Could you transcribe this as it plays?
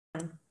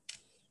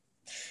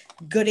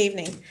Good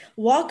evening.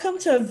 Welcome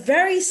to a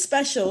very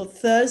special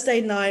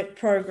Thursday night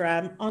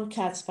program on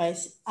Cat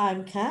Space.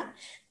 I'm Kat.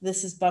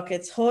 This is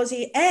Buckets,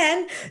 Horsey,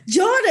 and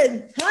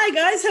Jordan. Hi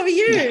guys, how are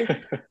you?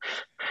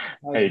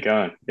 How you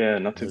going? Yeah,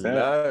 not too bad.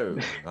 Hello,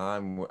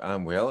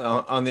 I'm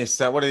well on this.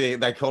 What do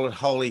they call it?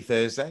 Holy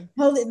Thursday.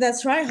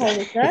 That's right,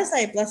 Holy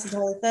Thursday, Blessed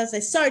Holy Thursday.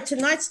 So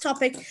tonight's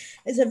topic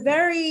is a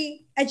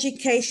very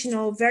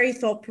educational, very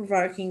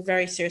thought-provoking,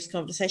 very serious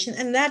conversation,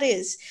 and that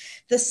is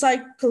the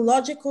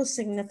psychological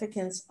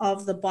significance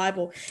of the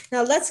Bible.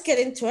 Now let's get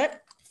into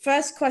it.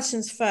 First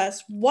questions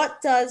first.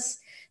 What does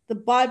the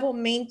Bible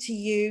mean to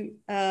you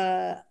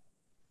as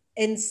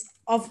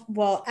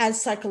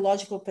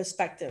psychological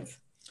perspective?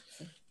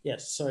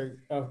 Yes. So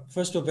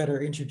first, we'll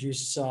better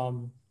introduce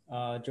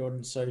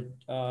Jordan. So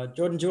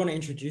Jordan, do you want to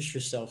introduce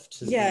yourself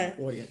to the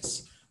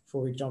audience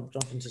before we jump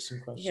into some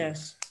questions?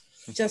 Yes.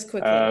 Just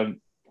quickly.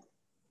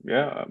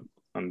 Yeah,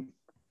 I'm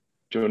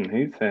Jordan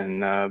Heath,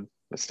 and I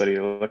study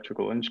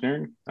electrical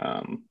engineering.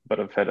 But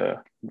I've had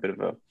a bit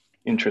of a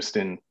interest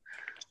in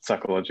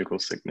psychological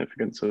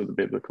significance of the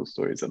biblical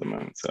stories at the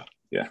moment. So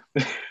yeah.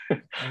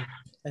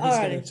 And he's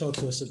going to talk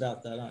to us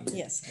about that, aren't you?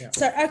 Yes. Yeah.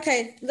 So,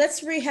 okay,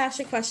 let's rehash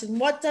the question.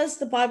 What does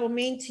the Bible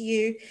mean to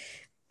you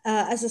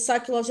as a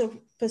psychological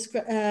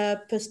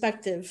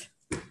perspective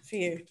for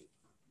you?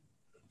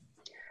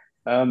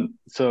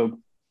 So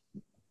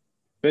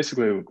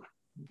basically,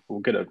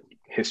 we'll get a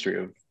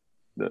history of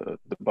the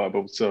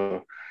Bible.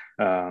 So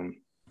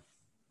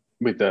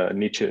with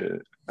Nietzsche,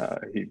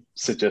 he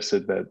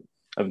suggested that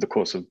over the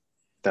course of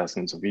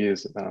thousands of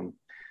years,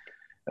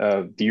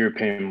 the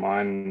European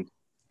mind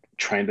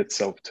trained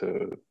itself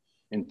to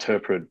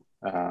interpret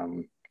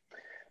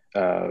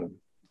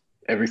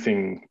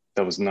everything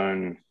that was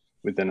known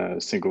within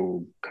a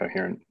single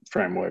coherent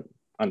framework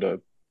under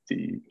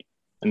the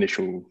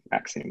initial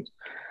axioms.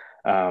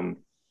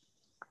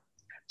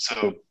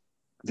 So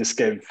this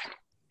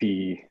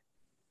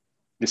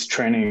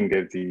training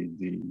gave the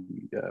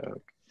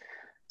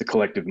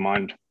collective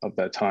mind of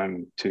that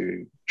time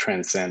to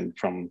transcend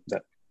from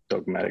that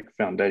dogmatic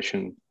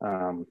foundation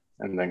and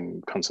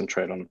then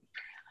concentrate on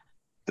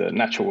the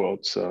natural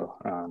world. So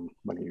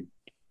when he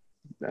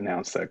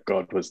announced that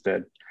God was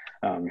dead,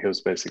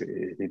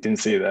 he didn't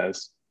see it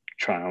as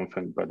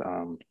triumphant, but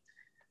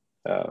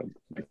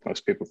like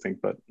most people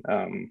think, but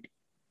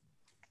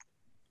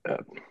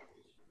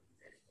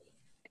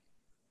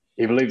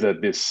he believed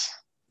that this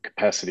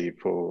capacity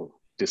for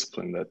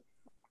discipline that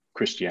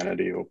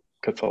Christianity or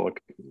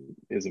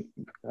Catholicism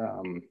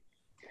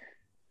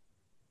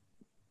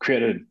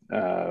created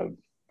a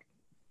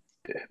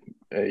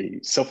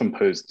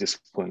self-imposed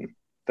discipline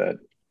that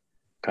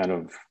kind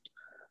of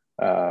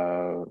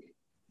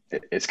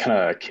it's kind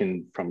of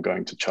akin from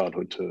going to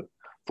childhood to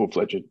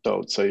full-fledged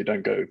adult. So you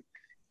don't go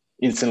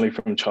instantly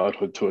from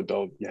childhood to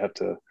adult. You have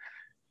to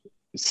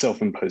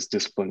self-impose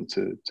discipline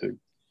to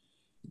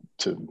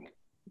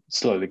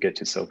slowly get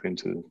yourself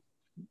into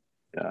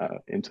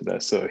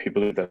that. So he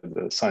believed that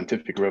the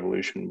scientific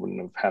revolution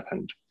wouldn't have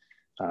happened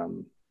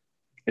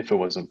if it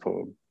wasn't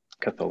for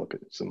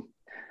Catholicism.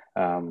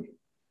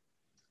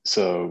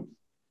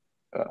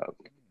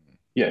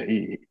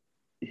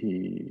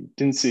 He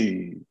didn't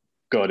see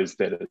God as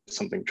dead as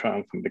something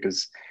triumphant,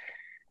 because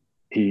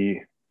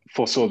he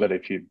foresaw that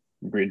if you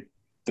read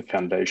the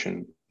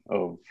foundation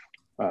of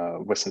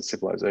Western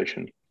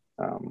civilization,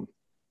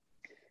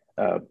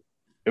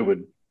 it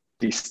would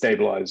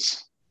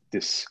destabilize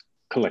this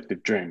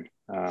collective dream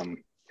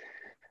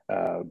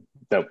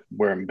that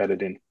we're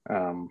embedded in,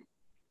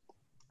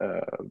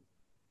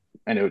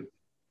 and it would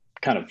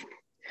kind of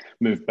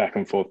move back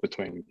and forth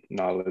between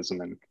nihilism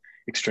and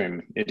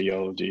extreme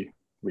ideology,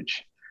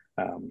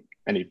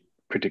 and he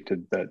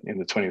predicted that in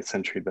the 20th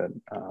century that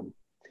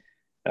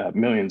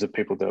millions of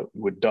people that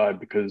would die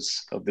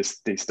because of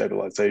this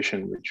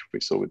destabilization, which we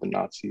saw with the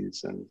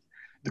Nazis and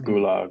the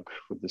Gulag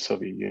with the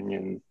Soviet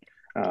Union.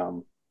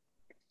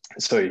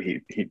 So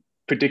he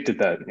predicted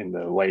that in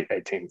the late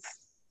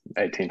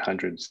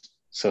 1800s.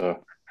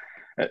 So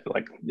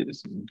like,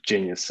 it's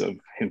genius of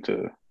him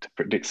to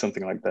predict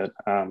something like that.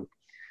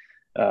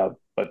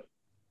 But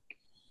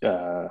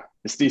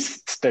this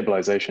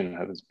destabilization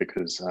happens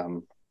because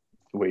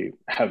we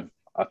have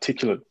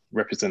articulate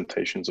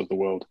representations of the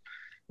world,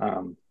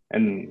 and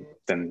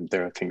then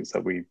there are things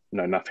that we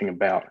know nothing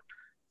about,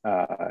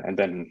 and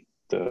then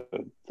the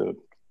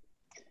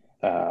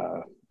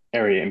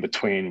area in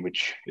between,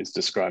 which is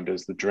described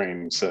as the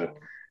dream. So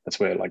that's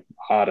where like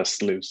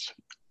artists live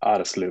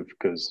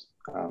because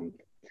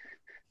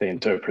they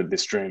interpret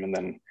this dream and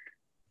then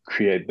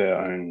create their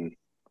own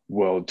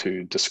world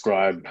to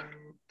describe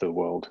the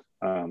world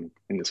in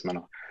this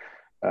manner.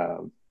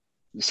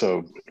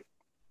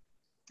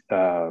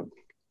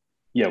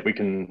 We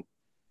can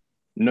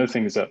know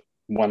things at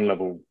one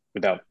level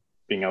without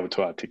being able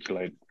to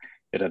articulate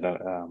it at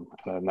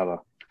another.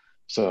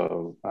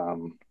 So,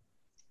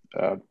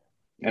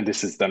 and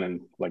this is done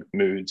in like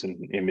moods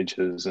and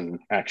images and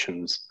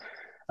actions.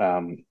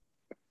 We're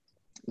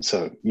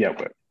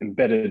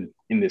embedded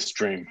in this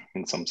dream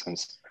in some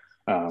sense.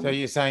 So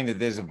you're saying that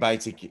there's a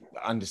basic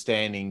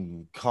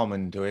understanding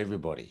common to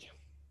everybody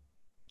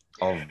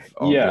of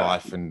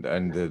life and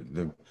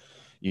the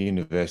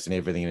universe and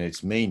everything and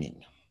its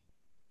meaning.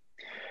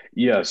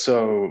 Yeah.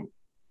 So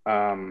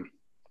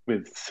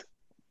with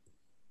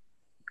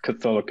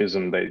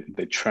Catholicism,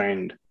 they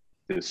trained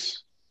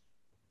this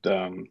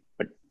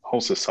like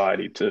whole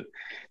society to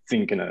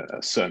think in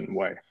a certain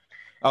way.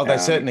 Oh, they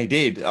certainly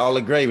did. I'll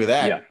agree with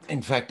that. Yeah.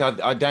 In fact,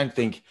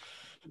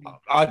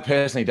 I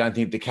personally don't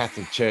think the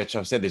Catholic Church,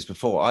 I've said this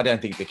before, I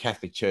don't think the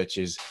Catholic Church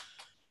is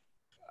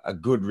a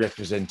good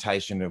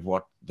representation of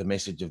what the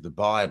message of the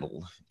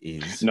Bible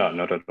is. No,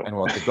 not at all. And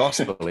what the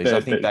gospel is. I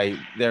think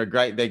they're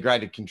great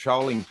at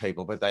controlling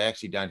people, but they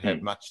actually don't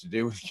have much to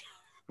do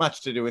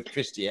with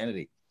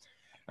Christianity.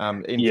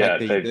 In fact,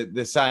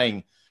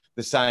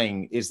 the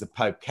saying is the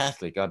Pope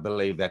Catholic. I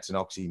believe that's an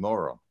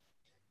oxymoron.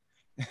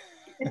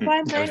 If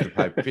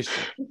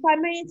I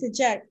may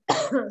interject,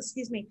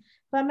 excuse me,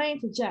 if I may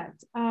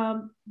interject,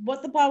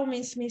 what the Bible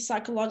means to me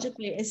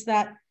psychologically is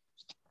that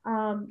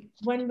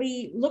when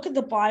we look at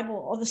the Bible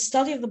or the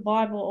study of the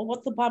Bible or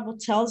what the Bible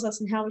tells us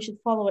and how we should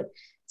follow it,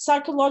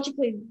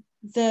 psychologically,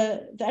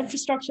 the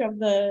infrastructure of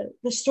the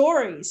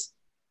stories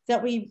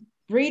that we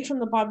read from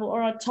the Bible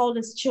or are told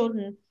as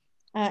children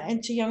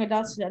into young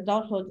adults and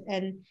adulthood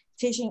and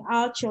teaching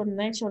our children,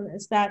 their children,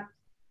 is that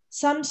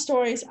some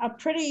stories are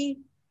pretty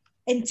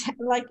intense.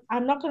 Like,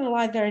 I'm not going to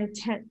lie, they're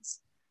intense.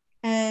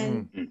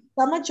 And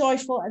some are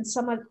joyful and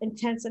some are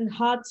intense and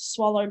hard to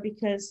swallow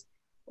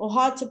or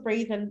hard to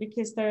breathe in,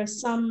 because there are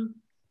some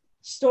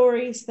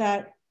stories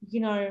that,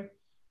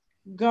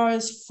 go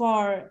as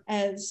far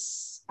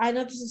as, I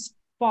know this is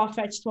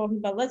far-fetched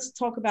talking, but let's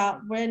talk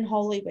about, we're in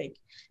Holy Week.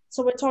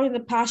 So we're talking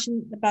about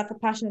the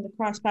passion of the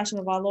Christ, passion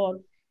of our Lord,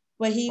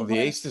 where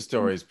the Easter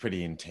story is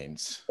pretty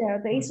intense. Yeah,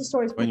 the Easter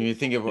story is when you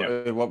think of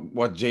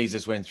what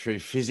Jesus went through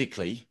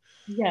physically.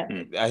 Yeah,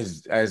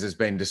 as has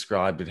been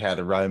described, at how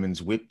the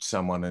Romans whipped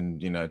someone and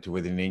to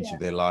within an inch of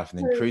their life and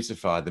then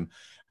crucified them,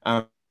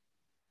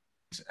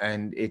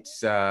 and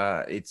it's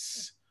I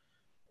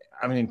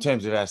mean, in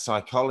terms of our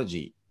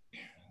psychology,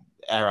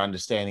 our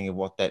understanding of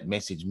what that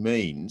message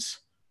means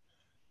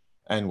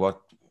and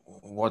what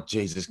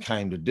Jesus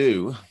came to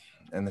do,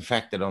 and the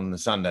fact that on the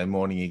Sunday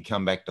morning he'd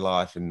come back to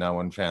life and no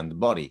one found the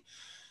body,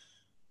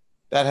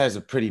 that has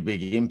a pretty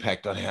big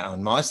impact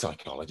on my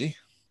psychology.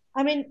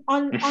 I mean,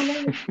 on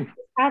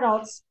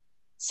adults,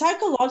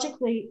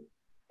 psychologically,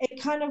 it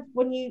kind of,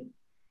 when you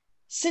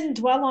sit and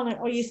dwell on it,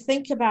 or you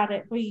think about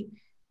it, or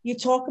you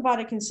talk about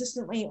it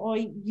consistently, or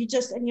you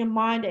just, in your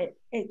mind,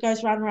 it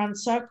goes round and round in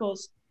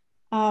circles.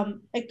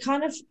 It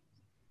kind of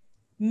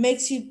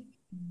makes you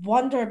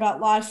wonder about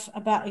life,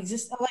 about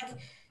existence. Like,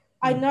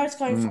 I know it's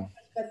going from,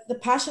 but the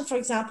Passion, for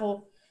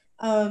example,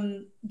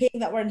 being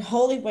that we're in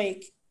Holy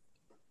Week,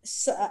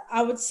 so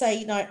I would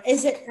say,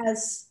 is it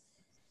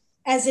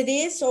as it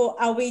is, or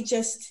are we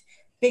just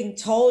being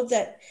told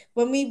that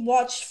when we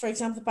watch, for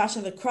example, the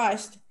Passion of the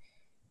Christ,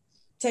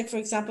 take, for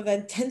example, the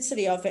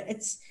intensity of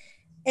it,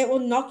 it will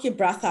knock your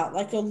breath out.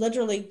 Like, it'll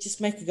literally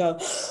just make you go,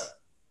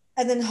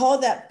 and then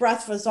hold that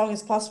breath for as long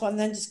as possible, and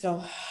then just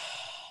go,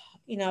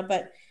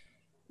 but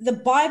the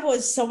Bible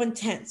is so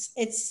intense.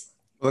 It's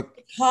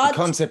hard. The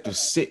concept of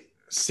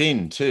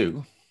sin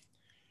too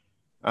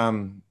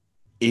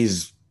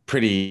is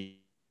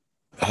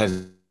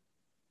has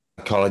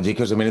psychology,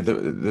 because I mean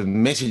the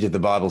message of the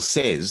Bible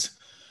says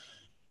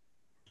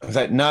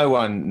that no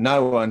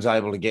one's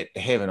able to get to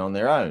heaven on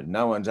their own.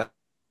 No one's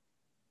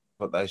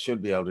what they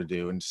should be able to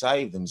do and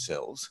save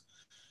themselves.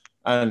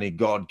 Only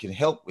God can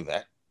help with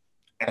that.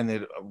 And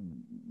that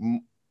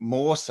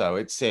more so,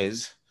 it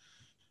says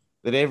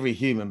that every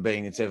human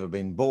being that's ever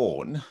been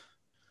born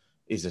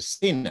is a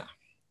sinner.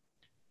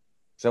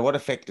 So what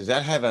effect does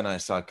that have on our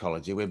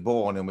psychology? We're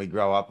born and we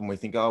grow up and we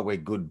think, oh, we're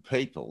good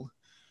people.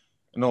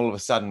 And all of a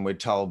sudden we're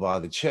told by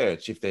the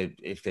church, if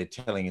they're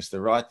telling us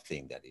the right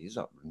thing, that is,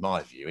 in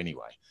my view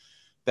anyway,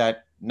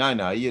 that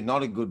no, you're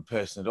not a good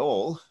person at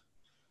all.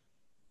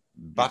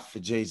 But for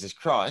Jesus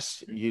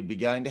Christ, you'd be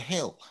going to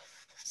hell.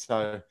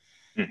 So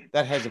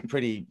that has a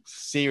pretty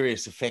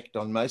serious effect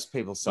on most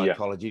people's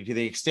psychology, to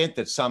the extent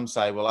that some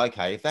say, well,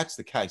 okay, if that's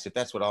the case, if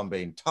that's what I'm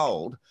being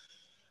told,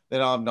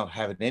 then I'm not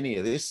having any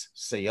of this.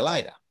 See you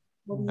later.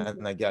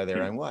 And they go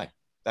their own way.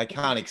 They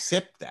can't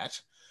accept that,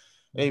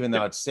 even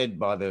though it's said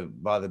by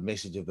the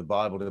message of the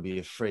Bible to be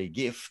a free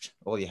gift.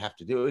 All you have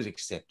to do is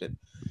accept it.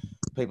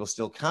 People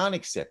still can't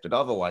accept it.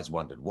 I've always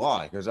wondered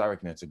why, because I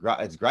reckon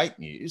it's great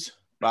news.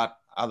 But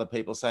other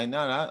people say,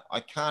 no, I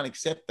can't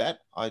accept that.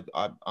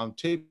 I'm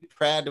too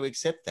proud to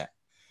accept that.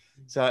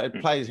 So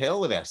it plays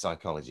hell with our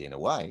psychology in a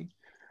way.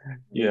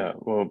 Yeah,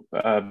 well,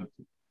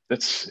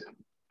 that's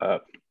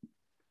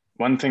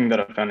one thing that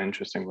I found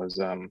interesting was,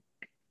 I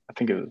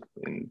think it was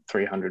in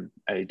 300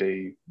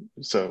 AD.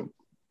 So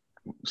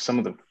some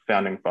of the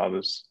founding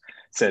fathers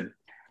said,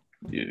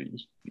 you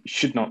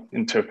should not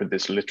interpret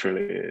this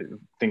literally.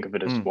 Think of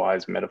it as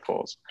wise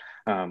metaphors.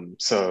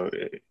 So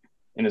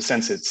in a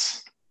sense,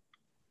 it's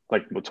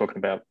like we're talking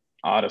about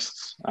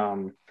artists.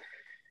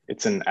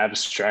 it's an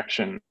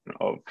abstraction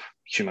of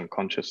human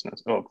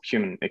consciousness, of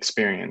human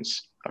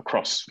experience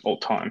across all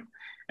time.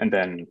 And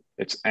then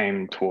it's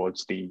aimed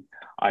towards the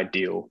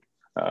ideal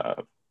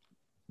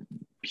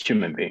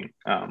human being.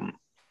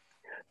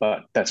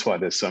 But that's why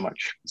there's so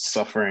much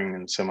suffering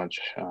and so much,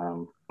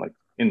 like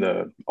in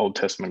the Old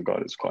Testament,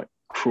 God is quite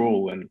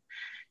cruel and,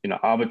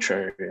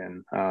 arbitrary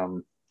and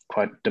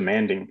quite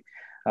demanding.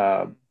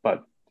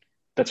 But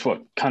that's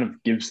what kind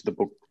of gives the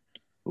book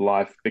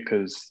life,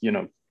 because,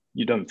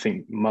 you don't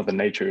think Mother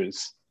Nature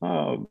is,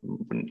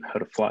 wouldn't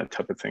hurt a fly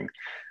type of thing.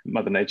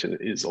 Mother Nature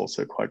is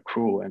also quite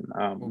cruel.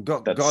 And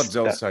God's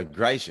also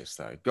gracious,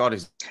 though. God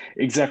is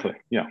exactly,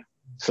 yeah.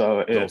 So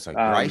it's also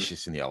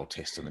gracious in the Old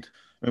Testament.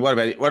 I mean,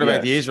 what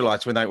about the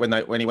Israelites when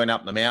he went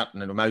up the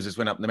mountain, and Moses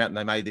went up the mountain?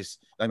 They made this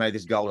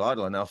gold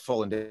idol, and they were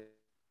falling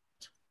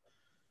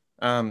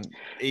down.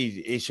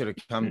 He should have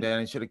come down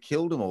and should have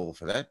killed them all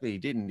for that, but he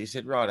didn't. He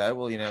said, "Righto,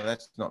 well,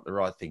 that's not the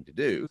right thing to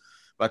do."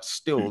 But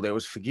still, there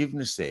was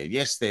forgiveness there.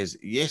 Yes,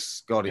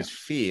 God is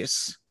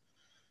fierce,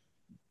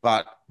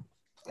 but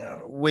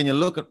when you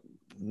look at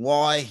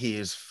why he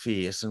is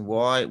fierce and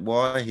why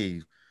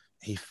he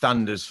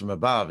thunders from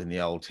above in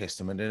the Old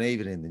Testament and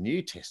even in the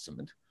New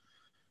Testament,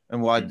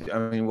 and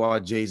why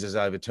Jesus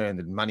overturned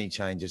the money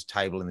changers'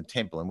 table in the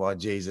temple, and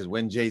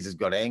when Jesus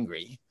got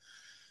angry,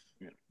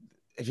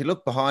 if you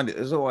look behind it,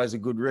 there's always a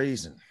good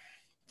reason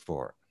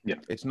for it. Yeah,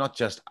 it's not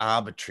just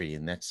arbitrary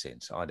in that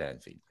sense, I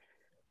don't think.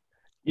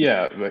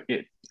 Yeah, but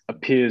it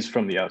appears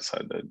from the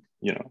outside that,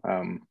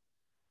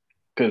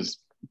 because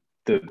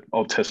the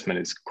Old Testament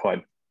is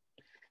quite,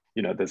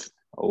 there's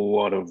a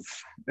lot of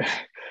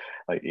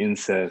like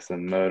incest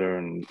and murder,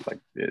 and like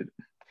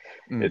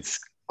it's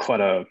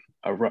quite a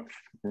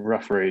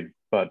rough read.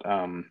 But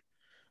I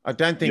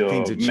don't think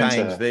things have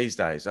changed these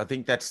days. I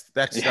think that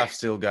stuff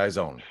still goes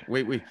on.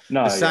 The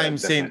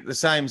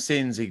same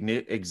sins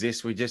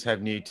exist. We just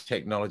have new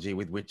technology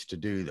with which to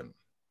do them.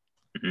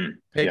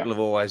 People have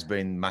always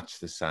been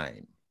much the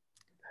same.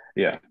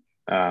 Yeah.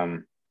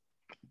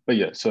 But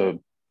yeah,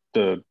 so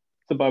the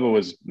Bible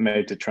was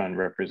made to try and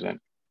represent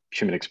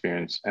human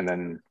experience, and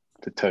then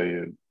to tell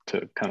you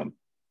to kind of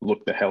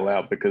look the hell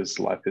out, because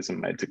life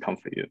isn't made to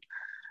comfort you.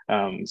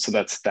 So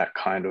that's that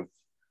kind of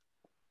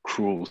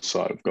cruel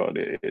side of God.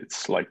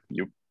 It's like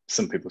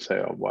some people say,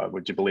 "Oh, why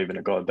would you believe in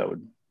a God that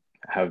would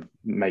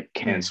make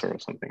cancer or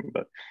something?"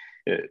 But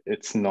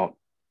it's not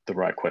the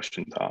right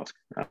question to ask,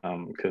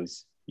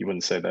 because you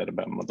wouldn't say that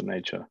about Mother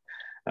Nature.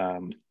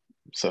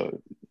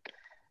 So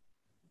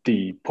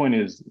the point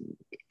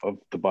of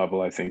the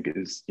Bible, I think,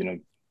 is,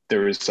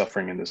 there is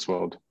suffering in this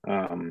world,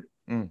 and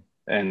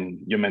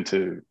you're meant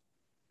to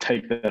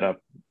take that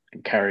up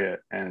and carry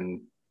it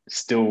and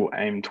still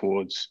aim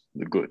towards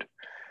the good,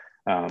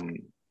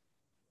 and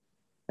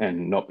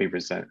not be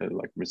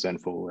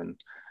resentful, and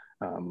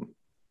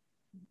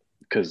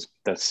because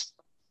that's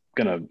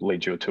going to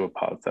lead you to a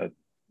path that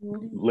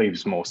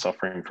leaves more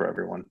suffering for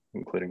everyone,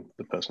 including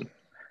the person.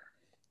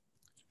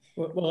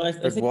 Well, I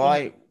think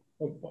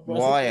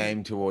why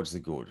aim towards the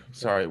good?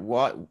 Sorry,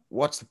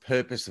 what's the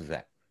purpose of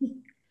that?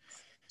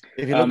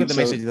 If you look at the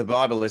message of the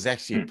Bible, there's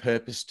actually a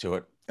purpose to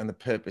it, and the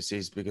purpose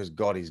is because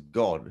God is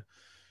God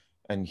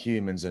and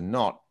humans are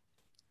not,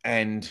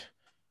 and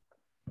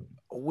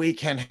we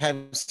can have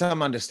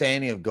some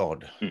understanding of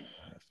God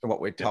from what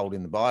we're told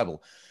in the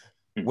Bible.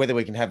 Whether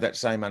we can have that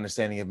same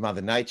understanding of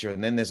Mother Nature.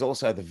 And then there's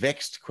also the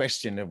vexed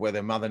question of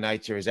whether Mother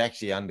Nature is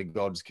actually under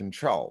God's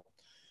control.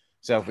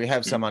 So if we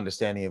have some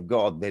understanding of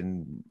God,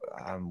 then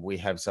we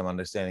have some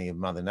understanding of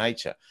Mother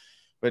Nature.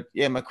 But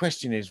yeah, my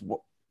question is,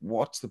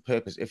 what's the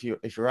purpose? If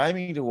you're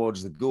aiming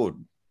towards the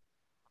good,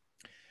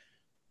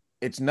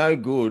 it's no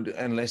good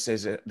unless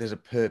there's a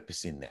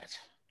purpose in that.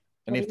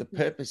 And if the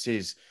purpose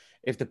is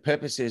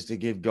to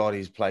give God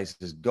his place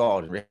as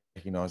God and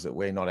recognize that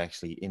we're not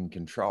actually in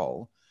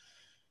control,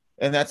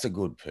 and that's a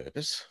good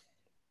purpose,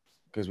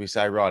 because we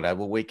say, right,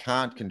 well, we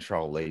can't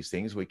control these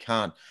things. We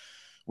can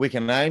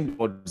aim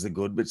towards the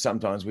good, but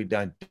sometimes we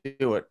don't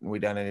do it, and we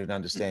don't even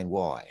understand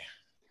why.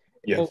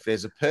 Yeah. If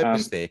there's a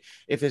purpose there,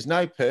 if there's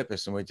no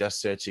purpose and we're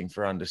just searching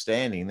for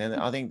understanding, then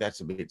I think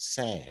that's a bit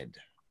sad.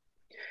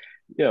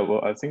 Yeah,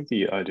 well, I think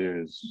the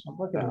idea is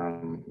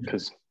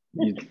because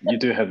you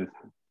do have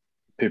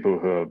people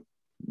who are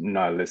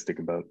nihilistic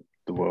about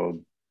the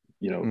world.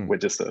 We're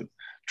just a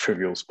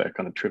trivial speck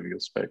on a trivial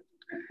speck.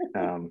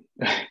 But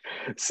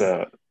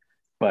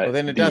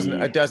then it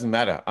doesn't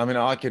matter. I mean,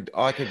 I could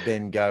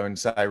then go and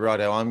say,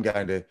 righto, I'm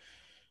going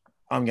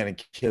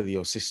to kill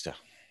your sister,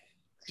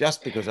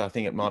 just because I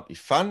think it might be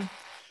fun.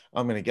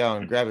 I'm going to go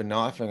and grab a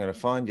knife. I'm going to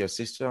find your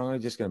sister. I'm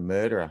just going to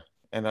murder her,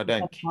 and I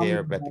don't care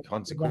about the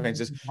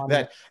consequences.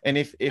 And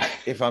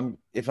if I'm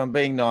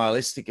being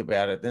nihilistic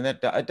about it, then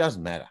it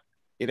doesn't matter.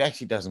 It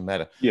actually doesn't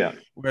matter. Yeah.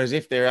 Whereas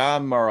if there are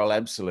moral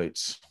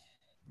absolutes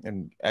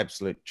and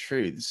absolute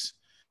truths,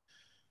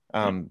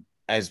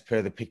 as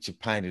per the picture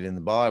painted in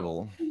the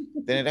Bible,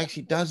 then it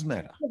actually does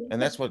matter.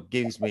 And that's what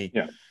gives me,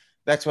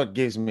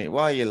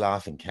 why are you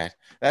laughing, Kat?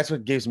 That's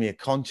what gives me a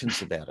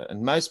conscience about it.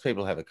 And most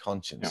people have a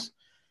conscience.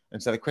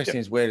 And so the question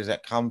is, where does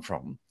that come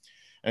from?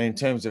 And in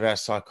terms of our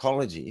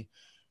psychology,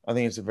 I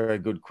think it's a very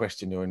good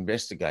question to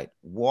investigate.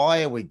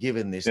 Why are we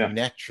given this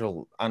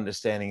natural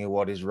understanding of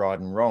what is right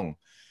and wrong?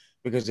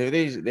 Because if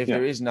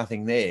there is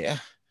nothing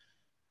there,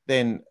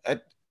 then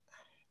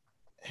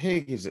who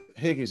gives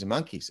a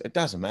monkeys? It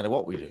doesn't matter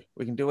what we do.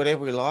 We can do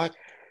whatever we like,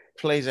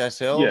 please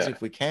ourselves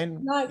if we can.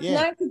 No, can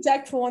I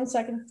interject for 1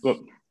 second? Look.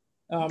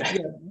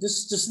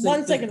 Just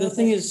 1 second. The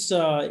thing is,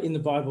 in the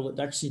Bible, it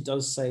actually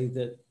does say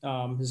that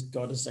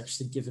God has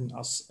actually given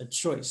us a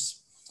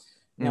choice.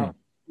 Now,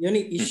 the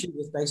only issue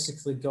with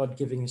basically God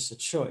giving us a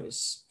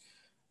choice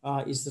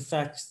is the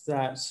fact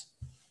that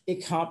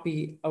it can't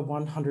be a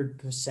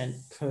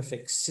 100%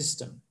 perfect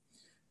system,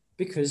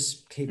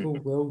 because people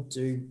will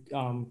do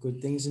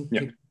good things and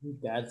people do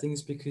bad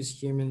things,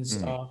 because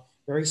humans are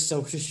very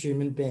selfish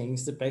human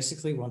beings that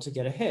basically want to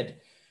get ahead.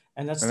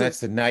 And that's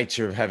the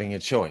nature of having a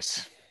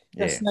choice.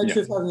 That's the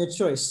nature of having a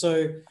choice.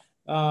 So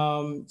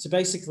to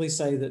basically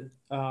say that,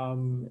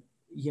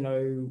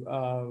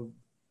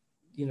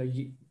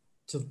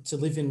 to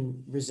live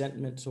in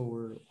resentment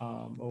or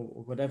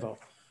whatever,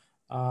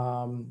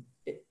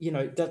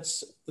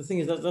 that's the thing,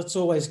 is that that's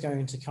always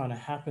going to kind of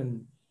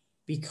happen,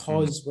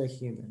 because we're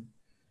human,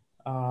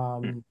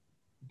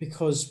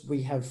 because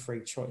we have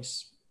free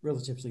choice,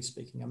 relatively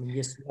speaking. I mean,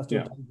 yes, we have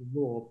to obey the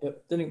law,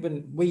 but then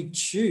when we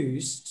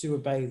choose to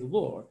obey the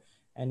law,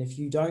 and if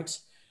you don't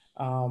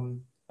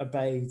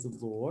obey the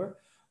law,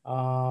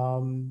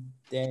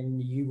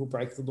 then you will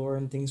break the law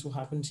and things will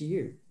happen to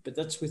you. But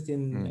that's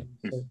within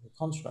the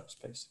constructs,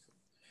 basically.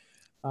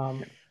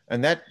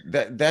 And that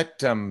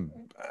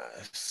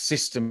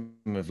system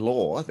of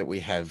law that we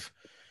have,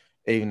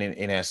 even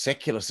in our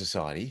secular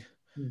society,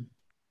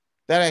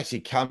 that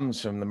actually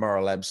comes from the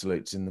moral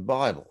absolutes in the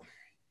Bible.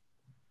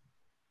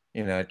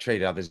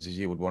 Treat others as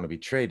you would want to be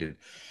treated,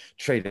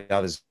 treat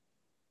others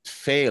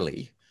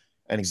fairly,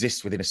 and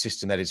exist within a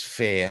system that is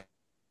fair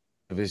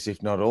of us,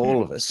 if not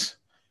all of us,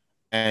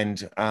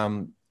 and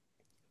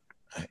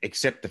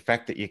accept the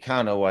fact that you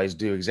can't always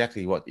do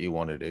exactly what you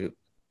want to do.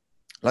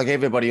 Like,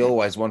 everybody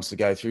always wants to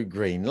go through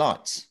green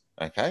lights,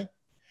 okay?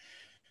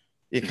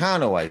 You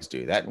can't always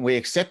do that. And we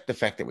accept the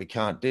fact that we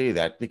can't do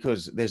that,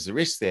 because there's the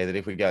risk there that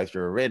if we go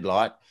through a red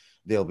light,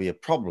 there'll be a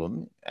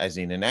problem, as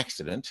in an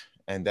accident,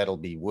 and that'll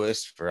be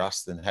worse for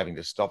us than having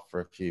to stop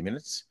for a few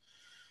minutes.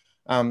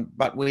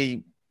 But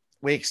we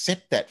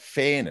accept that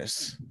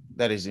fairness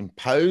that is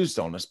imposed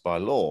on us by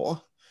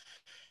law,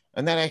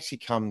 and that actually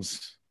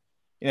comes,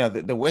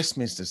 the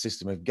Westminster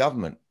system of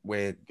government,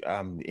 where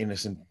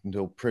innocent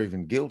until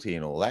proven guilty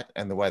and all that,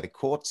 and the way the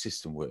court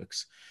system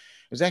works,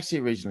 was actually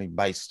originally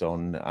based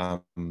on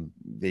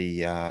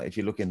if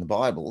you look in the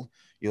Bible,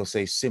 you'll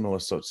see similar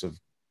sorts of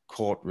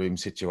courtroom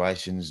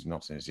situations,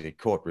 not necessarily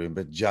courtroom,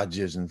 but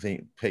judges and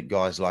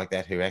guys like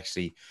that who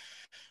actually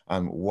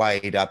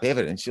weighed up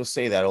evidence. You'll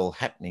see that all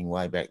happening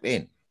way back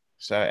then.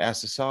 So our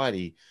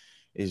society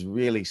is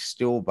really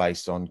still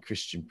based on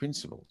Christian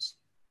principles.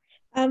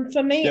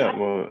 For me,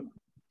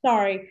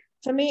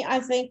 for me, I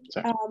think,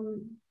 I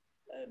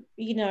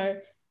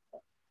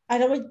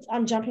know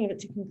I'm jumping a bit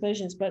to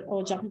conclusions,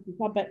 or jumping too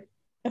far, but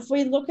if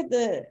we look at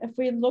the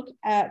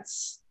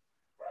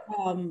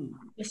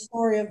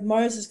story of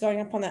Moses going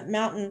up on that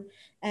mountain,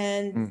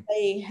 and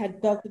they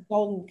had built a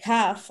golden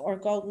calf or a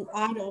golden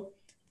idol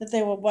that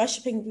they were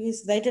worshiping,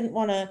 because they didn't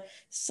want to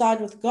side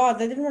with God.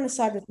 They didn't want to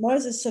side with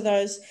Moses. So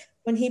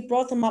when he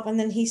brought them up, and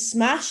then he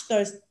smashed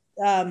those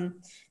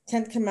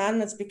 10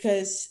 commandments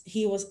because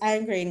he was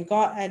angry,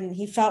 and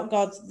they felt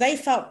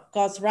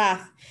God's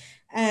wrath,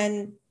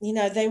 and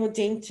they were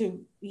deemed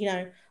to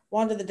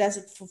wander the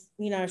desert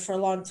for a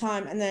long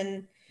time, and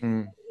then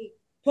he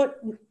put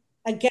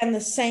again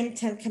the same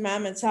 10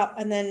 commandments up,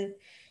 and then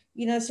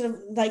sort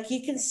of like,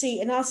 you can see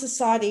in our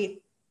society,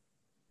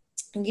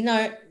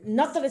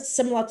 not that it's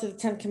similar to the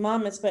 10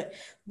 commandments, but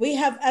we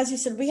have, as you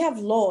said, we have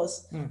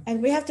laws,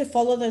 and we have to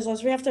follow those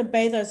laws. We have to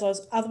obey those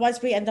laws.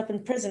 Otherwise we end up in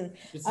prison.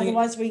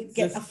 Otherwise we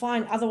get a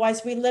fine.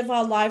 Otherwise we live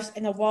our lives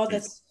in a world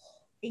that's,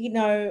 in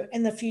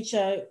the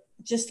future,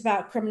 just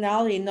about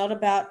criminality, not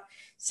about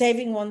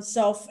saving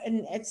oneself.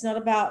 And it's not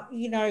about,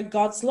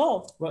 God's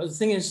law. Well, the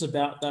thing is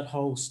about that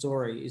whole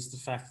story is the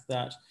fact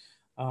that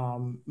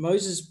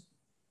Moses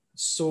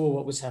saw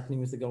what was happening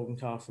with the golden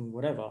calf and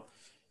whatever,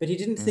 but he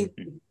didn't think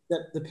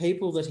that the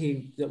people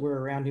that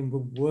were around him were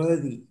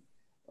worthy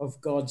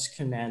of God's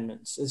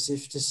commandments, as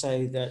if to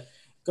say that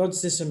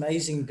God's this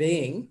amazing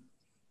being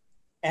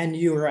and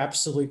you are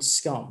absolute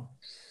scum.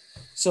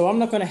 So I'm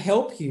not going to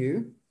help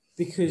you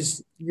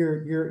because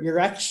you're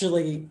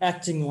actually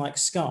acting like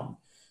scum.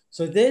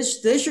 So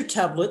there's your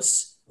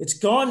tablets. It's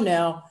gone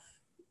now.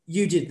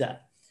 You did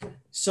that.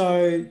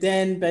 So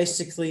then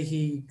basically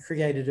he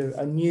created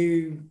a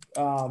new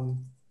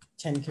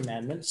 10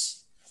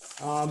 commandments.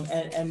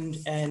 And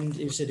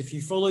he said, if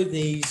you follow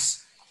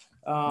these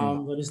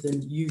letters,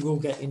 then you will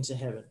get into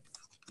heaven.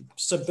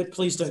 So, but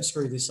please don't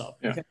screw this up.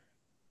 Yeah. Okay?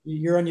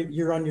 You're on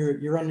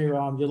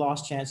your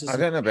last chances. I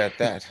don't know about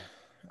that.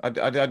 I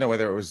don't know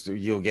whether it was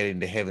you'll get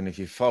into heaven if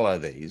you follow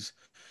these,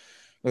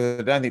 Well,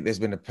 I don't think there's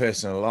been a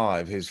person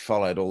alive who's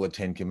followed all the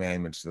 10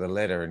 commandments to the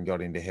letter and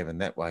got into heaven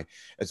that way.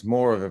 It's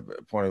more of a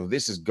point of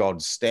this is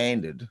God's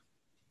standard.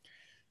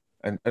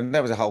 And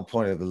that was the whole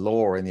point of the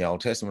law in the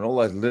Old Testament. All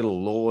those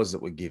little laws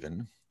that were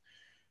given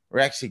were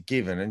actually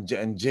given.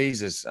 And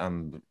Jesus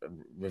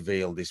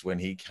revealed this when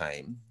he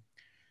came.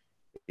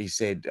 He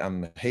said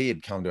he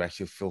had come to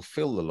actually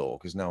fulfill the law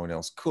because no one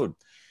else could.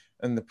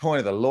 And the point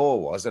of the law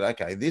was that,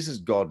 okay, this is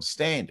God's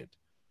standard.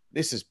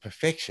 This is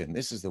perfection.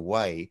 This is the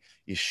way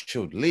you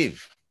should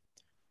live.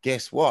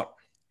 Guess what?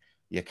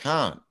 You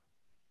can't.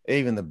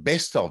 Even the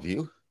best of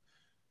you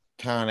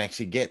can't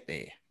actually get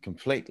there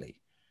completely.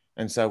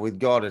 And so with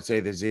God, it's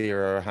either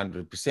 0 or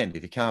 100%.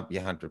 If you can't be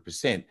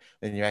 100%,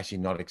 then you're actually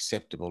not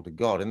acceptable to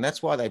God. And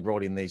that's why they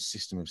brought in these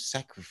system of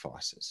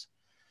sacrifices,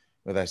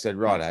 where they said,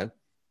 righto,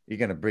 you're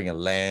going to bring a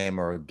lamb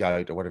or a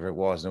goat or whatever it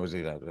was. And it was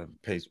a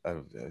piece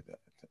of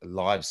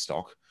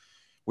livestock,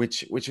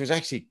 which was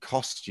actually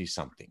cost you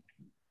something.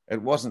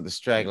 It wasn't the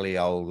straggly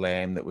old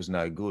lamb that was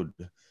no good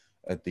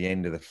at the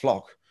end of the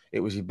flock. It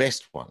was your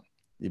best one.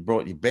 You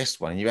brought your best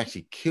one and you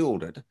actually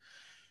killed it.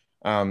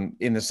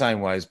 In the same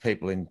way as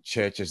people in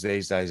churches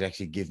these days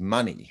actually give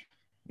money,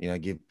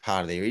 give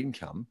part of their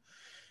income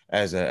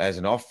as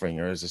an offering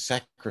or as a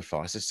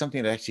sacrifice. It's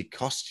something that actually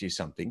costs you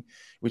something,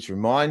 which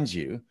reminds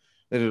you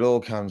that it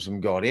all comes from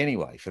God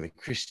anyway, for the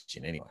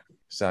Christian anyway.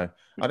 So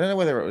I don't know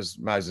whether it was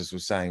Moses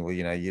was saying, well,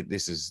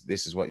 this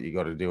is what you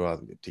got to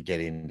do to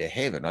get into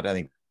heaven. I don't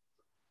think,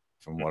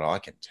 from what I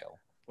can tell.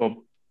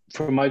 Well,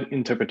 from my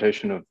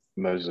interpretation of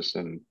Moses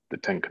and the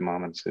Ten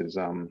Commandments is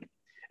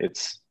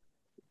it's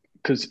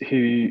because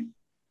he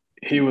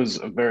was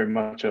very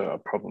much a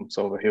problem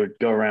solver. He would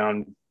go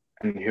around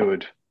and he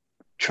would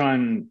try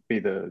and be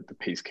the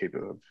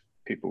peacekeeper of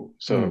people.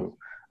 So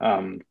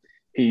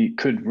he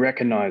could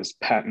recognize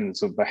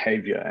patterns of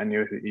behavior, and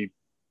he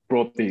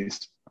brought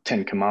these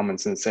 10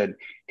 commandments and said,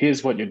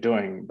 here's what you're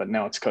doing, but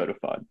now it's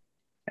codified.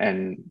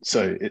 And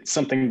so it's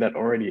something that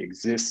already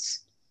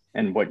exists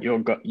and what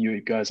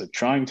you guys are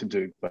trying to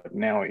do, but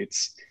now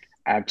it's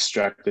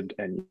abstracted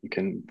and you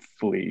can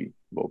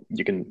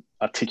you can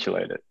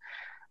articulate it.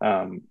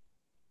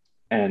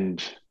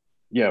 And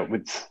yeah,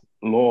 with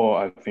law,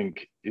 I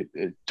think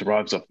it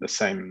derives off the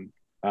same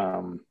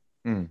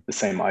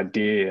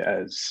idea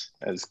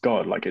as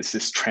God. Like, it's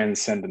this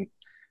transcendent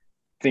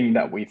thing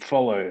that we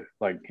follow.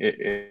 Like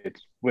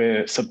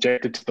we're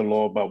subjected to the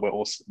law, but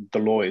the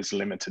law is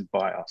limited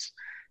by us.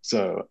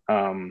 So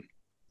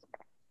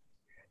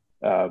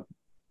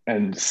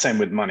and same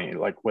with money.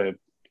 Like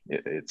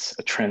it's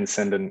a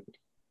transcendent,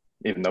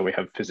 even though we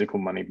have physical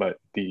money, but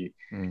a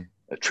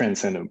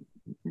transcendent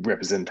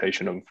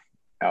representation of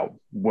our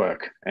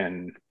work.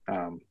 And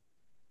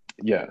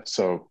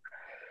so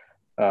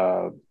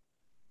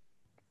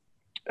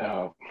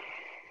what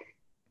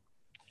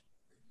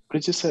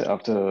did you say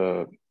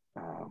after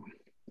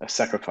a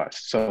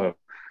sacrifice? So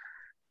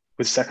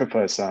with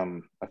sacrifice, I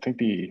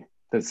think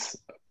it's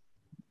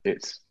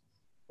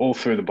all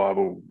through the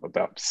Bible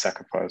about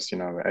sacrifice.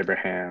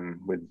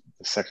 Abraham with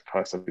the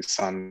sacrifice of his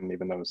son,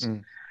 even though it was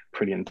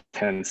pretty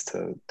intense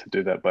to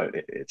do that, but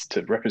it's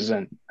to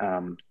represent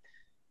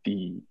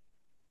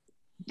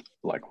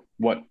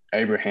what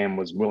Abraham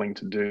was willing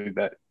to do,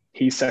 that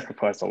he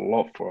sacrificed a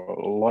lot for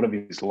a lot of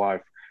his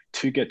life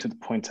to get to the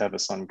point to have a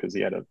son, because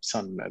he had a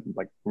son at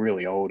like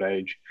really old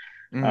age.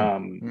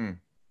 And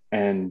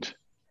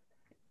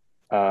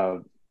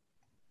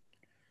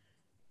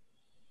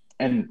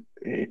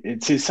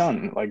it's his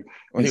son. Like,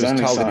 well, he was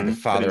told to be the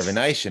father of a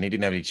nation. He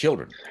didn't have any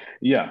children.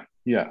 Yeah.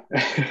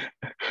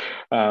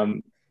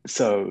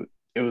 So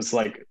it was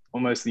like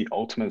almost the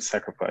ultimate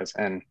sacrifice.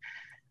 And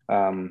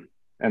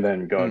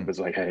then God was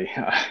like, hey,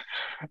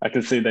 I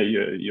can see that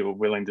you're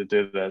willing to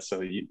do that,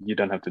 so you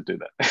don't have to do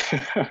that.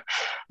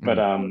 But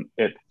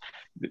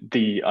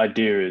the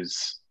idea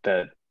is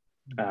that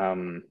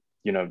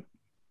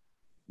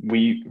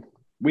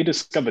we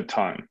discovered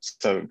time.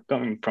 So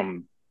going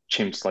from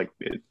chimps, like,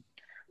 it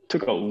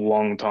took a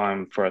long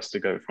time for us to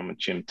go from a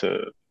chimp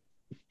to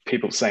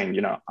people saying,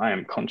 I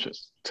am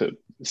conscious, to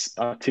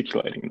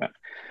articulating that.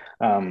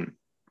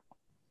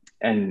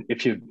 And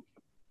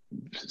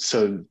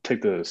so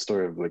take the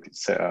story of, like,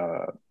 say,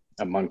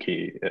 a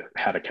monkey,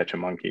 how to catch a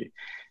monkey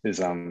is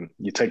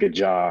you take a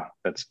jar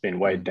that's been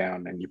weighed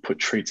down and you put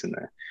treats in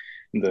there.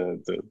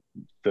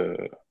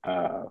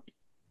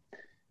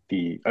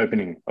 The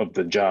opening of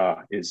the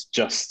jar is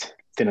just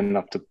thin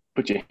enough to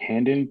put your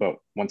hand in, but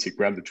once you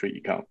grab the treat,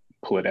 you can't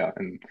pull it out.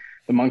 And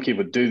the monkey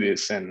would do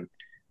this, and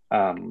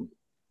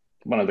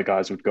one of the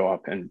guys would go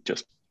up and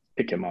just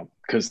pick him up,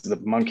 because the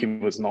monkey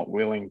was not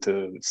willing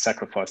to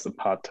sacrifice the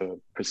part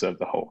to preserve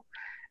the whole.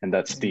 And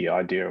that's the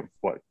idea of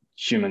what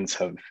humans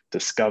have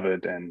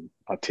discovered and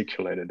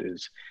articulated,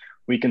 is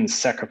we can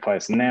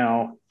sacrifice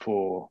now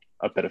for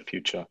a better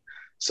future.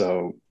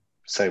 So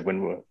say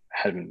when we're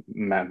having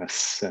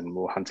mammoths and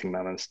we're hunting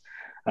mammoths,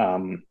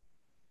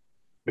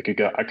 we could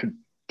go, I could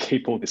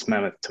keep all this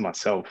mammoth to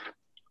myself,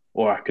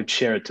 or I could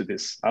share it to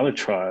this other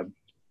tribe.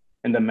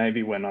 And then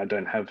maybe when I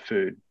don't have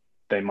food,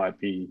 they might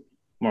be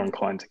more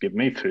inclined to give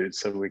me food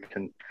so we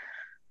can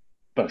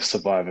both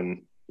survive.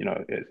 And, you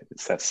know,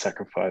 it's that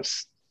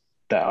sacrifice,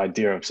 that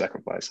idea of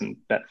sacrifice. And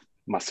that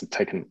must have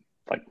taken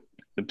like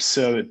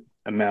absurd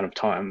amount of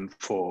time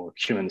for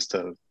humans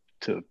to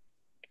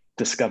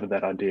discover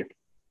that idea.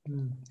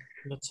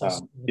 That's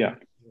awesome. Yeah.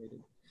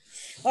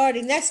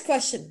 Alrighty, next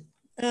question.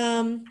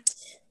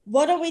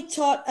 What are we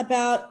taught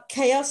about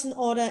chaos and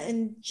order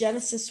in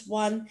Genesis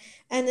 1?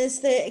 And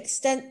is there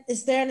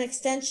an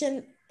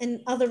extension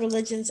in other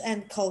religions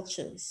and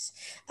cultures?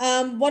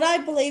 What I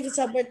believe is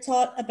that we're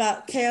taught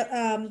about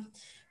chaos.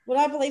 What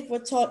I believe we're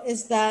taught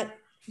is that,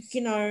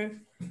 you know,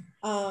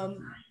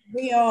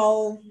 we are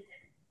all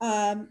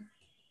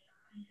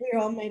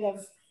made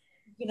of,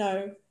 you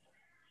know,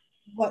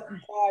 what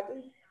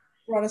God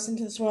brought us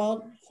into this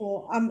world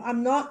for.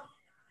 I'm not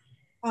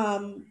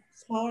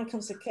smart when it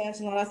comes to chaos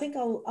and all. I think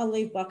I'll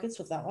leave buckets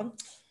with that one.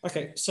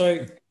 Okay,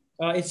 so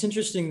it's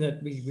interesting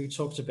that we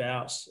talked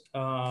about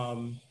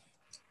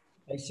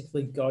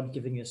basically God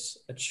giving us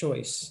a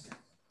choice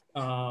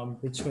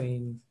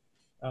between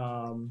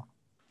oh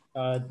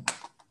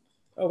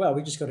wow,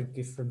 we just got a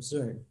gift from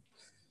Zoom.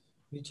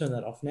 You turn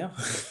that off now.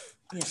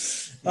 Yeah.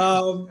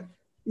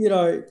 You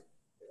know,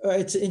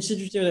 it's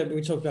interesting that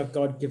we talk about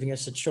God giving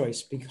us a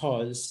choice,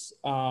 because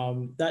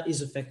that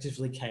is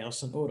effectively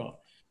chaos and order.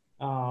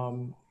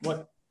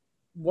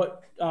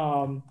 What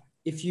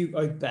if you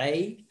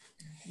obey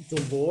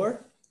the law,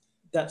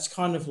 that's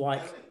kind of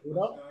like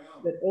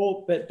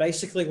order, but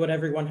basically what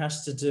everyone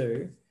has to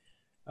do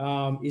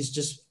is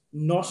just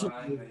not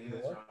obey the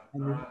law,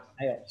 and then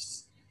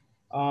chaos.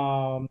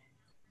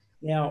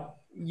 Now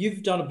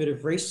you've done a bit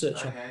of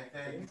research on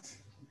that.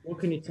 What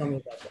can you tell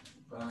me about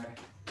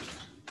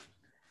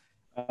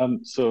that?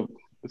 So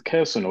with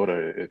chaos and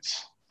order,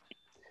 it's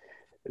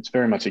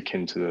very much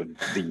akin to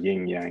the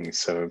yin yang.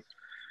 So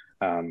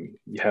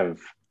you have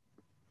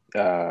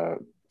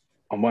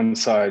on one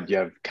side you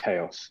have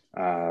chaos,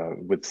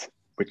 which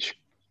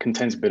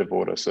contains a bit of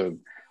order. So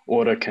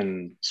order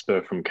can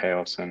spur from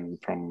chaos, and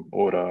from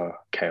order,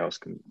 chaos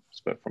can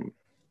spur from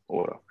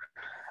order.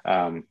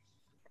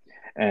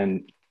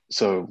 And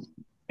so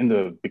in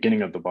the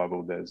beginning of the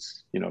Bible,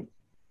 there's, you know,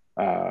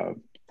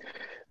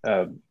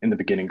 in the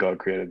beginning, God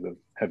created the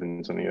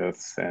heavens and the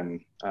earth, and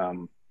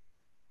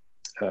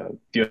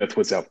the earth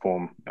was without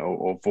form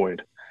or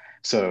void.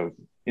 So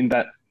in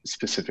that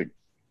specific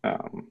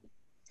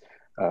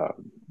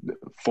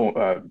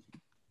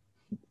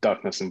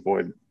darkness and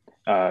void,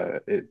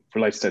 it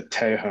relates to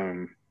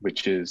Tehom,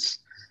 which is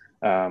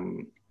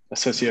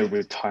associated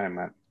with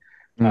Tiamat.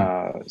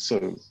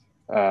 So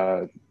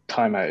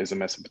Tiamat is a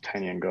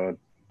Mesopotamian god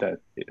that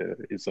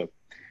is a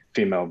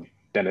female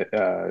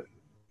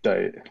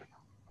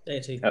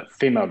deity.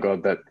 Female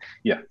god that,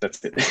 yeah,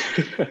 that's it.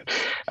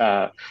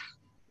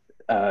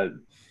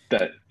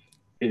 That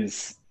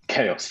is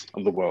chaos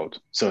of the world.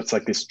 So it's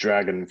like this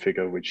dragon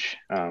figure, which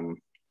kind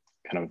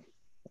of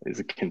is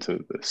akin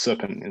to the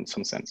serpent in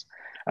some sense.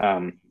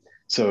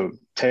 So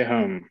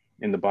Tehom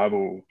in the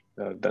Bible,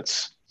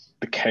 that's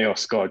the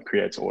chaos God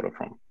creates order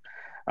from.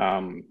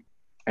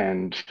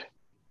 And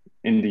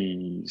in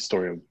the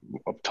story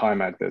of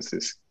Tiamat, there's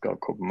this god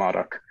called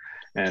Marduk,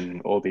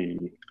 and all the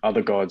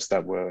other gods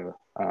that were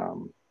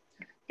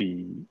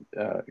the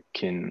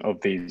kin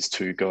of these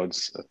two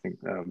gods, I think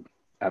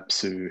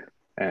Apsu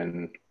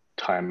and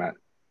Tiamat,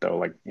 they were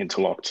like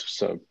interlocked,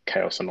 so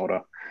chaos and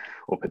order,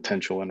 or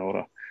potential and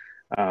order.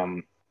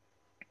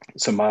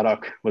 So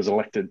Marduk was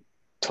elected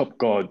top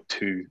god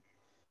to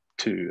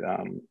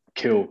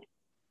kill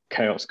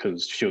chaos,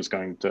 because she was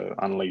going to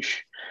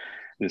unleash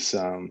this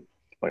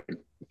like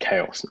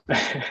chaos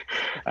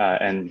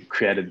and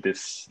created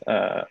this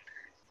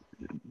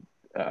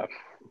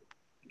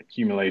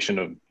accumulation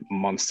of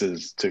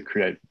monsters to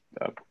create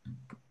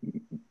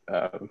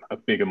a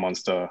bigger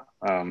monster,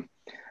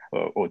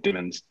 or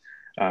demons.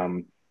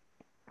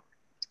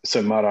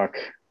 So Marduk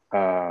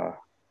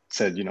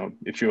said, you know,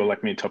 if you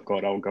elect me top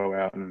god, I'll go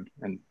out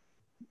and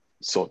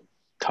sort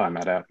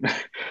Tiamat out.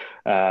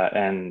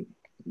 And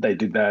they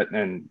did that.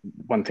 And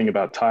one thing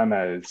about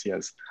Tiamat is he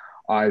has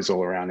eyes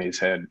all around his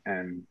head,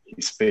 and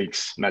he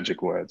speaks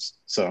magic words.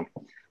 So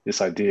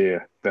this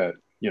idea that,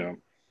 you know,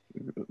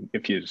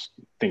 if you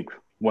think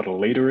what a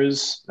leader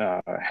is,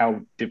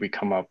 how did we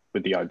come up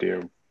with the idea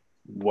of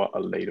what a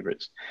leader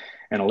is?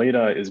 And a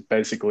leader is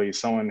basically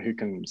someone who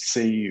can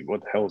see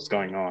what the hell's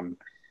going on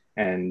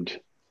and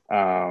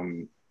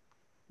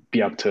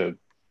be able to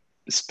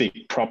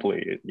speak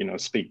properly, you know,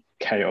 speak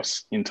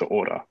chaos into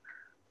order.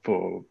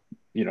 For,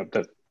 you know,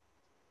 that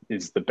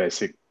is the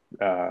basic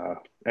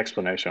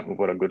explanation of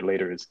what a good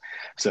leader is.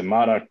 So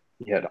Marduk,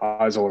 he had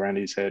eyes all around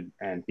his head,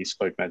 and he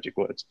spoke magic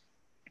words.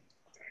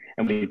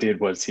 And what he did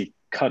was he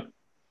cut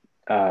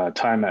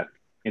Tiamat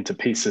into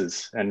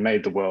pieces and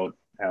made the world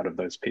out of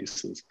those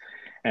pieces.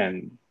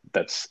 And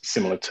that's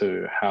similar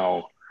to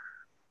how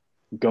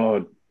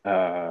God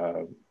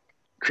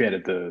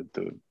created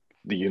the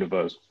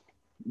universe.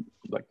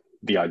 Like,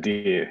 the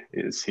idea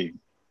is he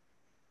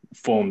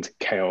formed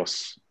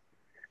chaos.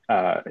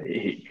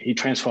 He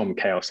transformed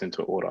chaos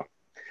into order.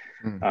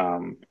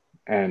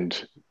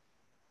 And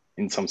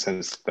in some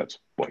sense, that's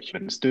what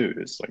humans do.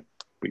 Is like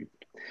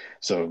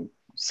so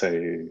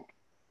say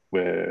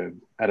we're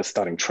at a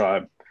starting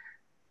tribe,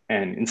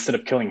 and instead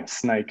of killing a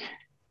snake,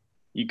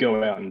 you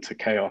go out into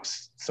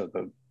chaos. So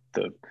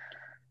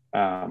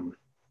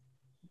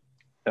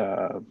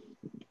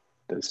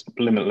there's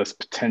limitless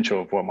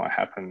potential of what might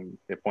happen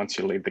if once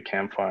you leave the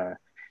campfire,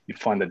 you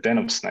find a den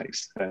of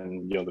snakes,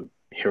 and you're the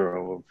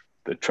hero of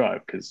the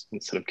tribe because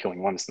instead of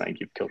killing one snake,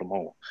 you've killed them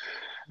all.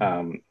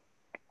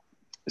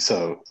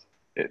 So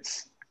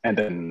and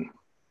then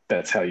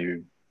that's how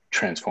you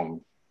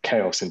transform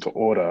chaos into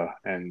order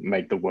and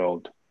make the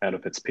world out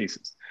of its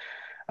pieces.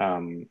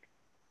 And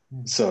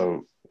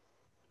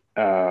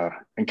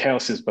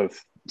chaos is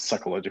both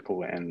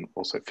psychological and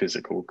also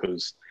physical,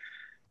 because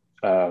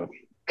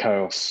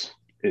chaos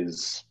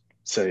is,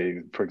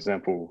 say, for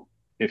example,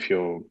 if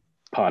your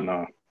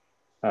partner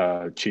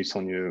cheats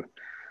on you,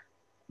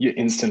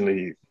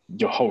 instantly,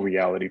 your whole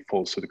reality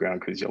falls to the ground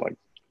because you're like,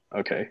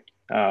 okay,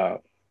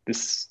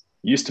 this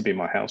used to be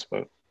my house,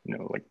 but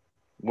like,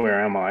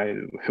 where am I?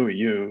 Who are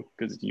you?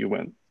 Because you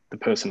weren't the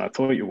person I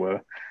thought you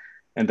were.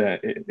 And then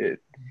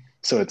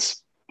so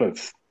it's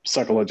both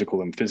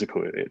psychological and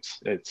physical. It's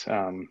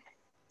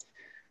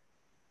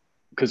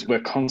because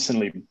we're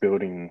constantly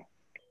building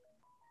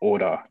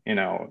order in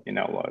our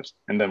lives,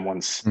 and then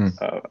once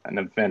an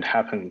event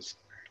happens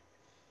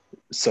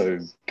so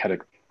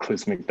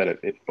cataclysmic that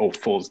it all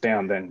falls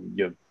down, then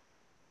you're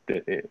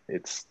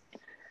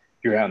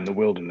out in the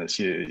wilderness.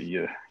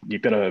 You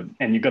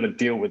gotta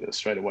deal with it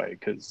straight away,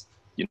 because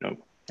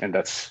and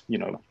that's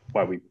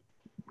why we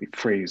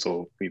freeze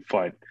or we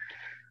fight.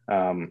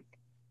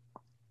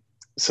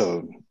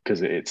 So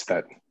because it's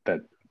that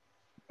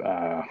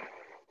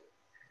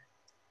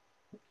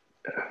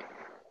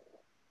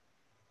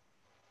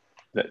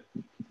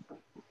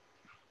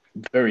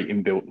very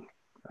inbuilt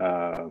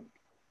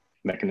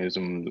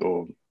mechanisms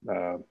or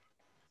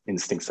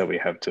instincts that we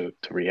have to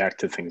react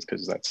to things,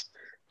 because that's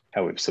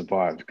how we've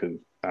survived. Because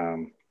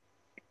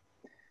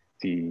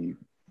take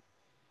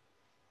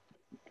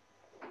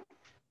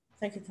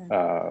your time.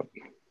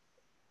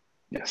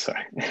 Yeah,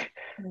 sorry.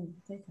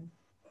 Take time.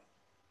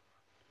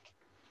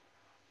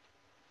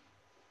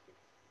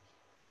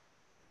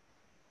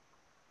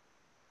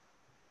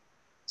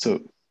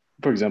 So,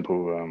 for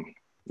example,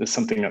 there's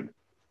something I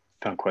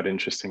found quite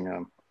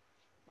interesting.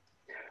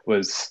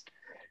 Was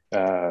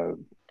I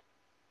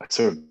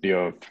saw a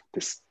video of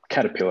this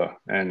caterpillar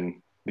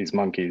and these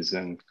monkeys,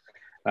 and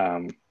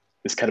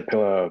this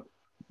caterpillar,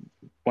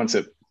 once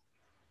it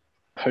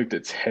poked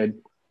its head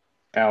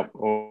out,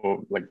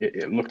 or like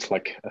it looked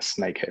like a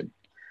snake head.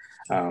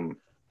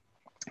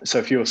 So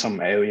if you're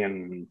some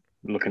alien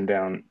looking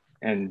down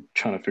and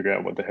trying to figure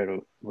out what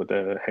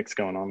the heck's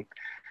going on,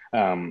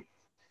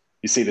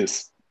 you see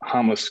this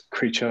harmless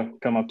creature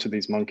come up to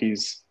these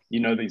monkeys.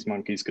 These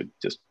monkeys could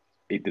just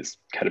eat this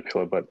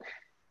caterpillar, but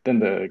then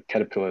the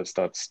caterpillar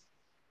starts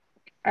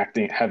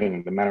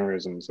having the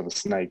mannerisms of a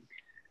snake,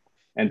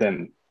 and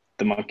then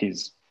the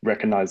monkeys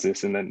recognize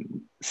this and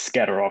then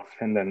scatter off,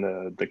 and then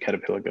the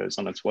caterpillar goes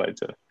on its way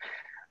to.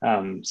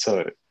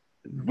 So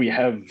we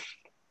have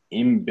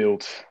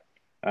inbuilt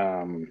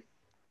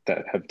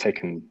that have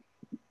taken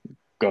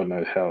God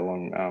knows how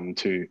long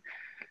to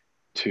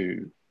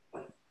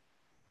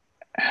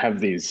have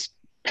these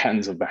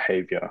patterns of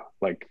behavior,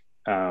 like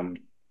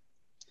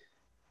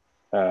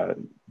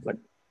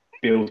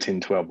built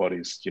into our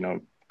bodies,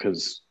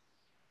 because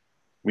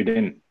we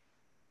didn't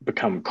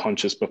become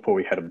conscious before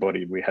we had a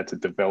body. We had to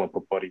develop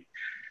a body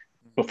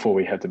before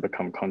we had to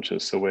become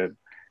conscious. So we're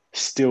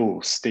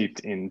still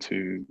steeped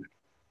into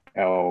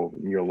our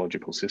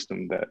neurological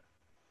system that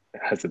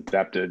has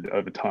adapted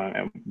over time,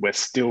 and we're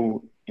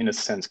still, in a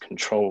sense,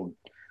 controlled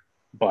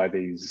by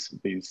these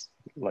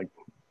like,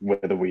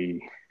 whether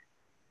we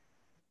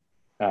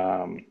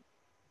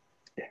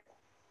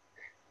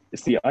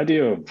it's the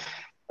idea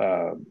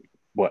of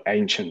what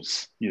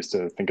ancients used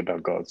to think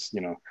about gods.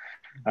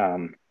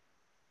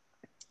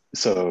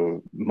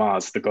 So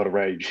Mars, the god of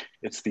rage,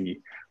 it's the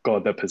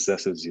god that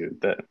possesses you,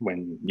 that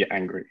when you're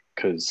angry,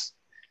 because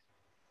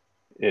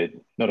it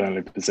not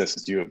only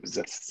possesses you, it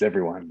possesses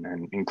everyone,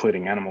 and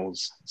including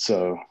animals.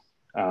 So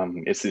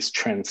it's this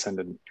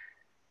transcendent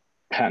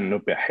pattern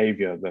of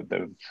behavior that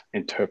they've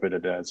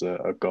interpreted as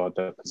a god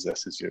that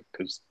possesses you,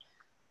 because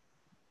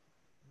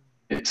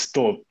it's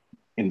thought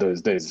in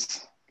those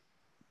days,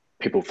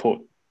 people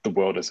thought the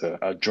world as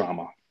a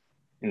drama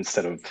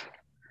instead of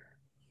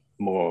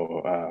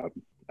more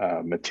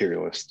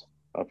materialist,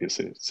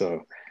 obviously.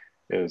 So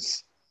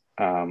there's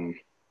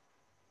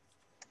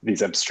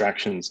these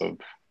abstractions of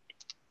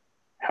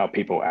how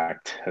people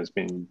act has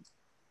been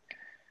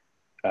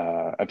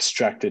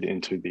abstracted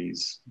into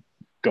these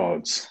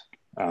gods.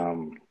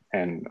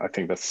 And I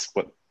think that's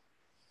what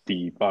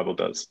the Bible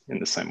does in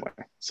the same way.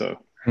 So,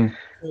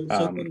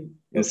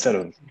 instead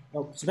of...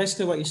 So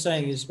basically what you're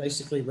saying is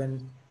basically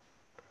when,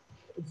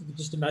 if you could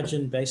just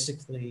imagine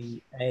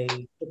basically a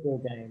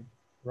football game,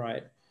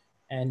 right?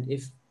 And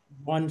if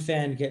one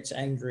fan gets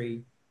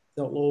angry,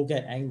 they'll all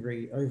get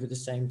angry over the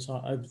same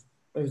time,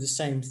 over the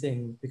same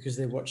thing, because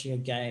they're watching a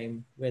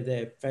game where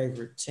their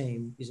favorite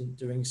team isn't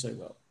doing so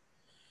well.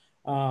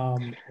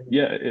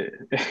 Yeah,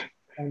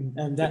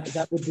 and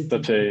that would be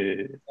such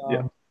a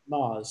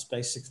Mars,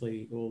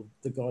 basically, or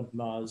the god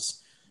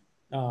Mars,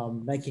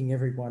 making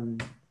everyone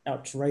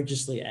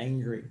outrageously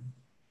angry.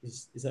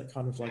 Is that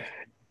kind of like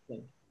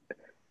thing?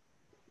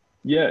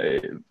 Yeah,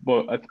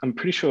 well, I'm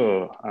pretty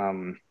sure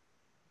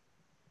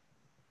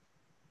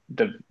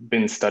there've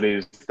been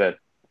studies that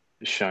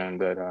shown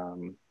that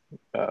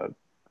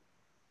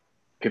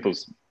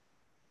people's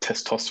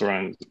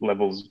testosterone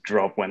levels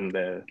drop when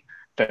their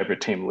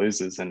favorite team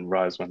loses and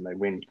rise when they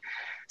win.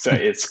 So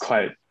it's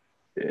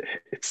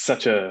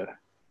such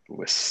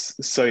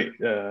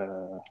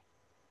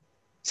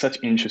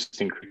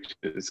interesting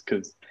creatures,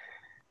 because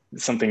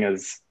something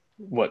as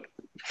what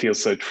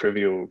feels so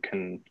trivial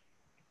can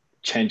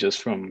change us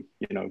from,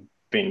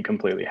 being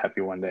completely happy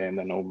one day and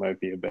then all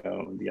mopey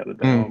about the other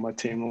day, oh, my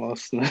team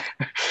lost.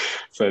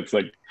 So it's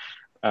like,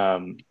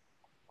 and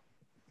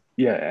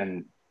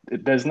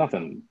there's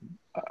nothing,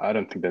 I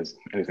don't think there's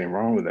anything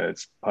wrong with it.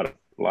 It's part of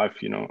life,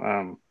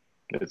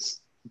 it's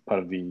part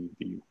of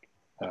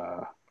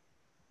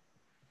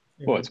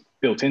it's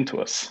built into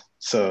us.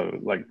 So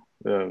like,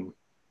 dude.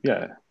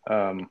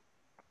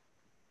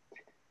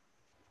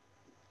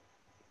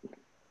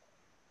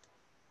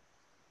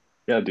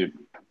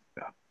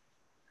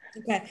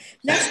 Okay,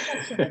 next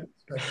question.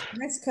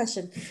 Next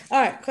question.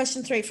 All right,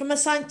 question 3. From a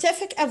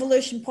scientific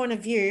evolution point of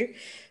view,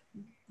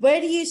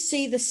 where do you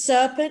see the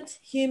serpent,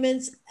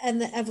 humans,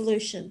 and the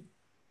evolution?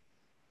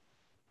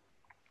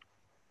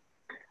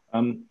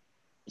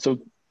 So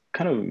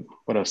kind of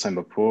what I was saying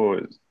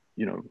before is,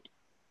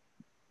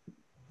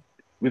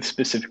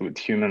 specifically with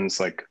humans,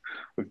 like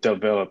we've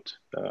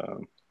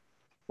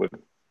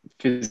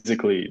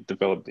physically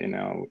developed in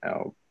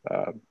our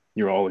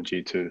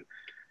neurology to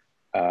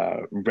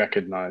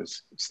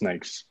recognize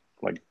snakes,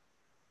 like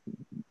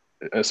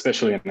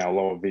especially in our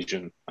lower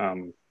vision,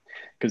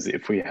 because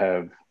if we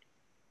have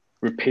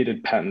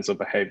repeated patterns of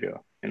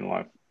behavior in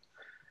life,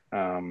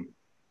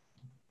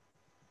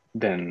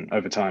 then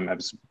over time,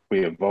 as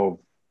we evolve,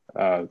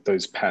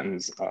 those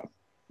patterns are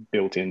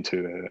built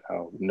into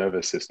our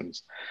nervous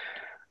systems.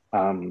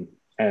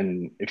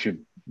 And if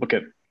you look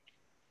at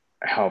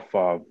how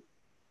far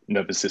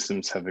nervous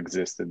systems have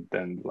existed,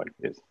 then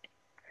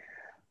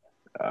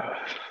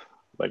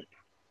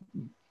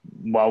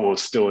while we're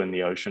still in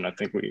the ocean, I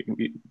think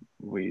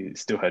we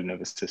still had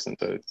nervous systems.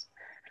 So it's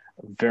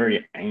a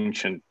very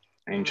ancient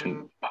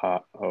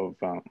part of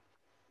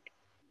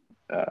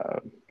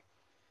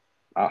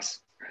us.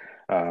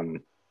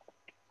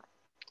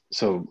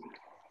 So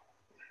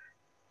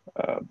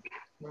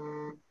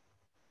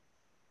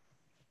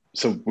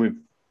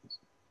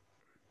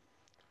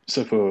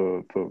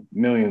for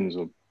millions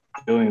or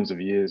billions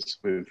of years,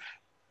 I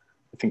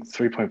think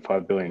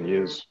 3.5 billion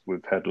years,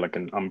 we've had like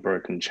an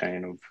unbroken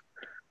chain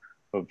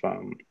of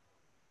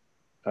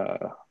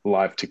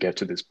life to get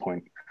to this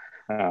point.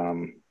 I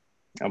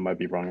might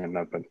be wrong in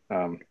that, but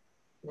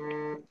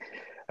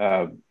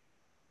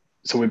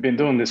so we've been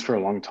doing this for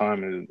a long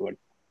time, and like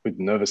with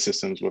nervous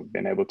systems, we've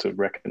been able to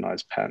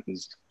recognize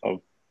patterns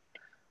of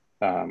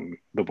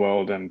the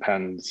world and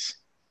patterns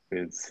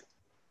with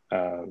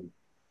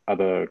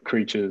other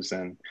creatures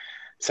and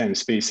same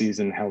species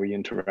and how we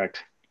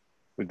interact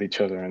with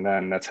each other, and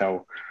that's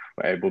how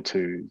we're able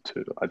to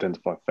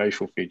identify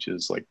facial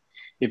features. Like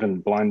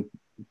even blind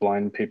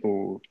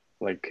people,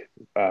 like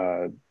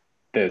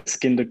their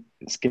skin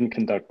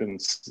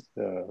conductance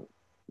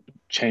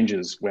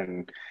changes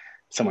when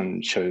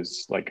someone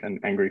shows like an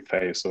angry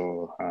face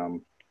or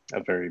a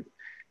very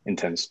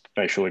intense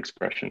facial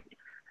expression.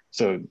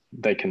 So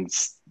they're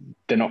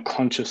not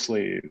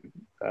consciously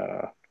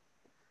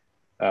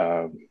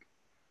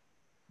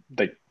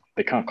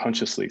they can't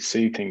consciously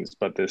see things,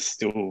 but there's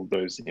still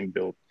those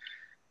inbuilt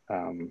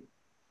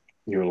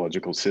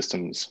neurological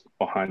systems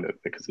behind it,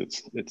 because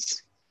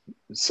it's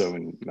so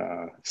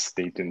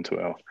steeped into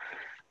our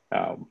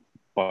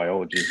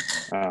biology.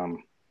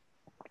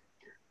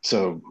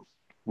 So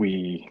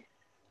we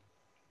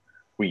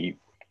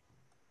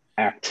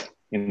act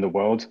in the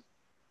world,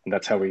 and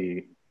that's how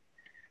we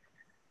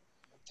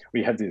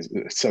have these.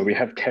 So we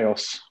have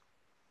chaos,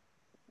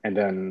 and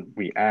then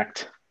we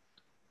act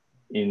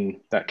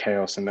in that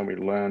chaos, and then we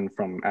learn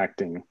from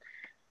acting,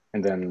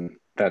 and then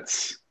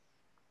that's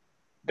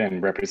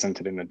then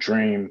represented in a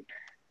dream,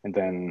 and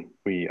then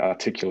we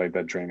articulate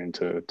that dream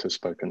into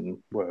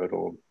spoken word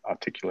or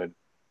articulate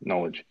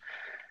knowledge.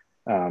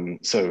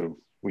 So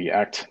we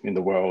act in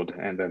the world,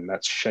 and then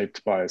that's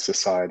shaped by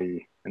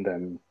society, and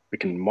then we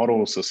can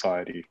model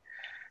society,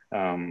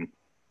 and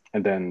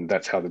then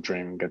that's how the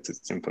dream gets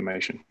its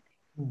information.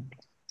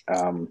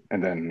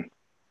 And then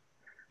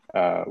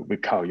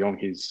with Carl Jung,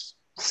 he's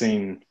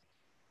seen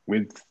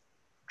with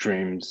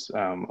dreams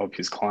of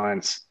his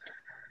clients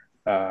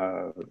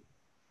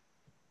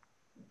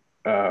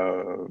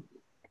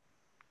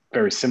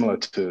very similar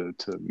to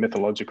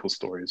mythological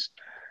stories,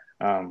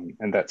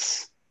 and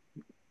that's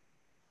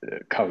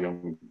Carl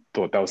Jung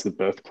thought that was the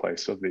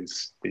birthplace of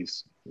these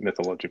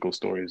mythological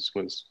stories,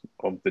 was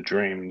of the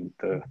dream,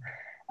 the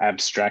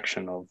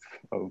abstraction of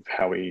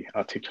how we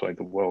articulate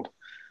the world.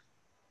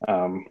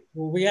 Well,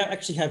 we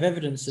actually have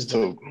evidence of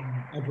So-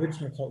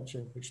 Aboriginal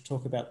culture which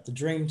talk about the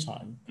dream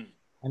time,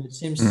 and it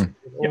seems Mm.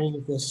 that all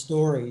of their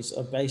stories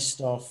are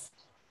based off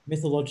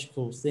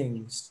mythological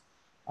things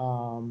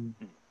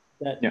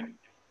that Yeah.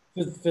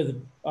 for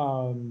the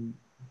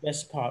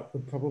best part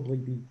would probably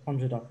be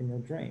conjured up in your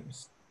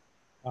dreams.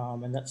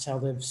 And that's how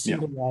they've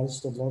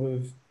symbolized a lot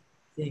of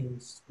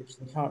things which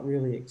they can't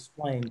really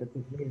explain, but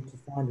they've needed to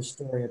find a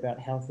story about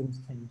how things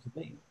came to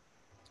be.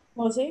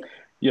 Was he?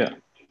 Yeah.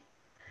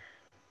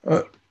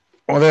 Well,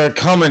 there are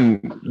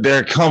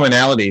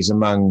commonalities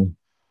among,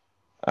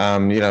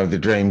 the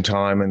dream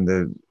time and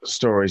the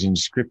stories in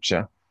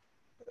Scripture.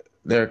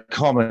 There are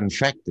common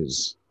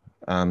factors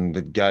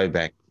that go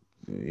back,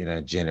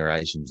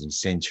 generations and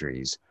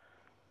centuries,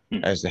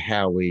 as to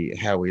how we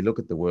look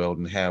at the world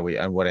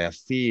and what our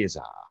fears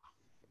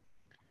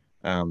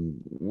are,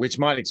 which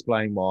might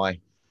explain why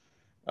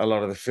a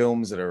lot of the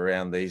films that are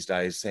around these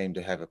days seem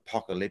to have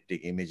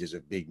apocalyptic images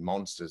of big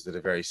monsters that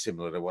are very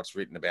similar to what's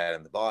written about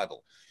in the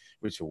Bible,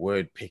 which are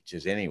word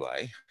pictures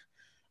anyway.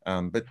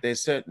 But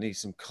there's certainly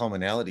some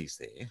commonalities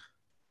there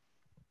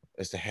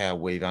as to how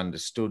we've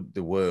understood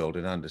the world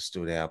and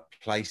understood our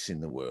place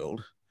in the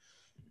world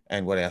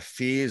and what our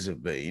fears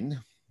have been,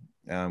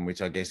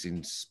 which I guess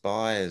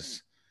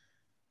inspires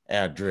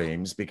our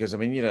dreams. Because,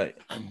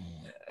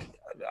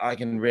 I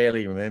can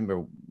rarely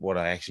remember what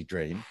I actually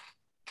dream,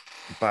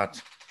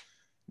 but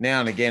now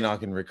and again I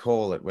can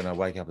recall it when I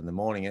wake up in the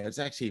morning, and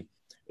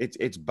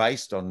it's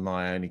based on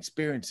my own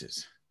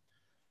experiences.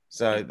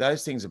 So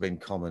those things have been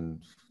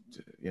common,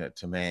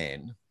 to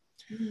man,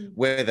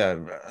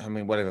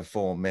 whatever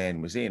form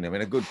man was in.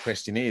 A good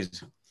question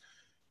is,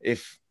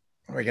 if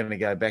we're going to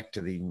go back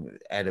to the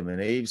Adam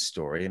and Eve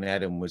story, and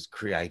Adam was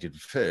created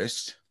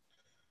first,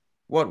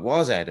 what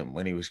was Adam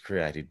when he was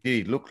created? Did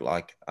he look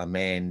like a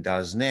man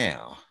does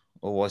now?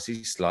 Or was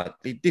he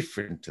slightly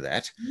different to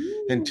that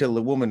until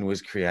the woman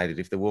was created,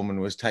 if the woman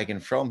was taken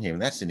from him?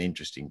 That's an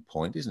interesting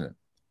point, isn't it?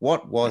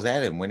 What was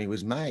Adam when he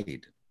was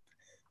made?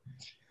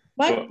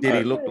 Did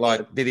he look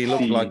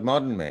like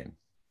modern man?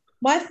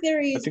 My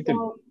theory is,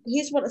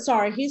 here's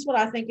what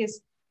I think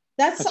is,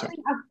 that's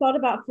something I've thought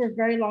about for a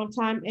very long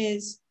time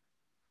is,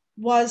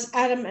 was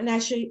Adam and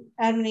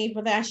Eve,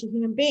 were they actually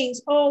human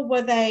beings, or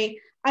were they,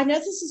 I know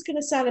this is going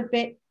to sound a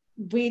bit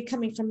weird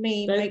coming from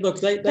me. They were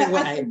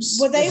apes.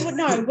 Were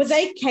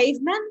they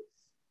cavemen?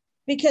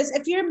 Because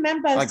if you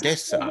remember, I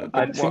guess so.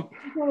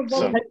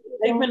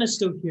 Cavemen are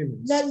still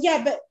humans. No,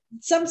 yeah, but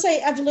some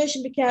say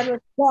evolution began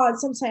with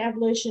gods, some say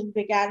evolution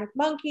began with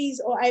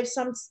monkeys, or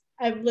some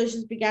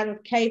evolutions began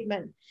with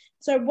cavemen.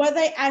 So were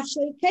they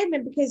actually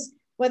cavemen? Because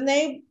when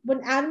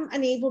Adam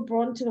and Eve were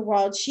born into the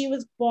world, she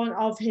was born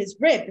of his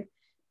rib.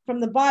 From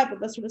the Bible,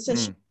 that's what it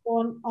says. She was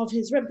born of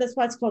his rib. That's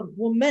why it's called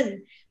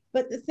woman.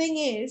 But the thing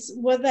is,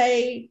 were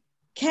they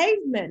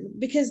cavemen?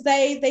 Because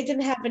they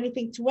didn't have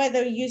anything to wear.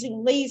 They were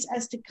using leaves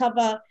as to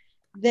cover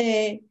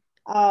their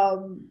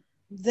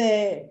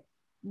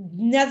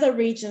nether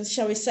regions,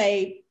 shall we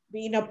say,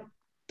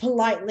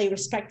 politely,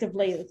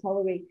 respectively, the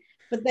following.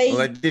 But they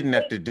didn't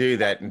have to do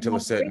that until a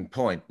certain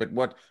point. But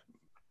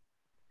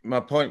my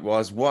point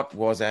was, what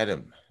was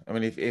Adam?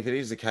 If it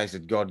is the case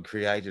that God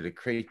created a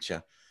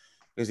creature,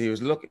 because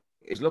he's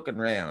looking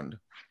around,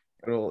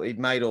 he'd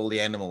made all the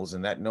animals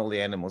and that, and all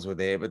the animals were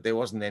there, but there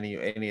wasn't any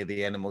of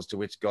the animals to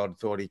which God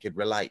thought he could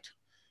relate.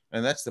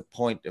 And that's the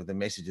point of the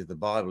message of the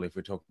Bible. If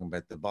we're talking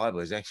about the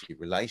Bible, is actually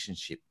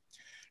relationship.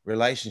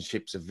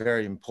 Relationships are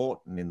very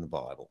important in the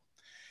Bible.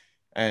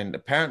 And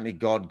apparently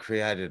God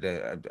created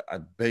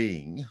a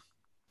being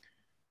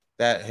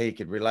that he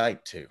could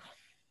relate to,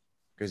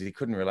 because he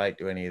couldn't relate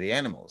to any of the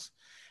animals.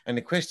 And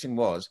the question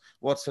was,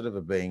 what sort of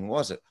a being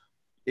was it?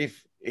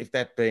 If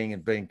that being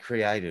had been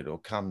created or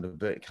come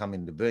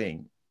into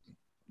being,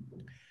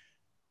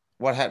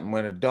 what happened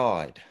when it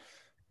died?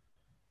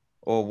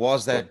 Or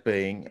was that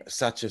being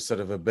such a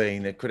sort of a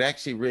being that could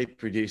actually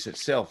reproduce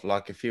itself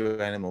like a few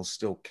animals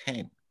still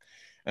can?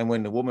 And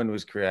when the woman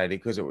was created,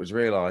 because it was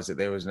realized that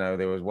there was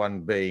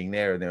one being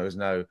there, and there was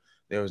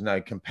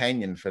no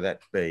companion for that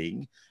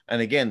being.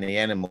 And again, the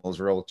animals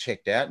were all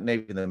checked out, and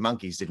even the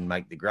monkeys didn't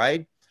make the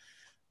grade.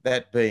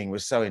 That being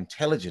was so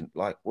intelligent,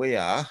 like we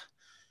are,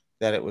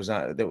 that it was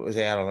out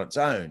on its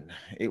own.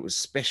 It was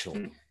special,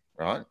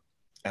 right?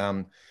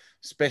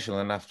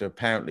 Special enough to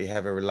apparently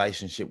have a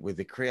relationship with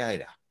the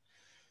Creator.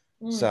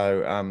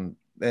 So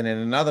then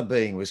another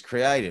being was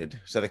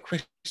created. So the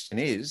question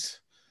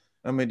is,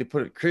 to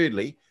put it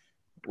crudely,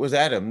 was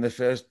Adam the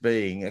first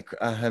being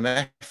a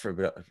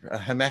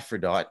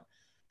hermaphrodite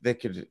that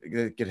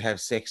could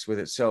have sex with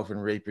itself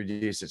and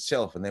reproduce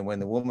itself? And then when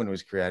the woman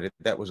was created,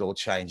 that was all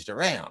changed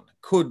around.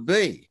 Could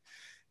be.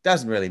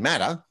 Doesn't really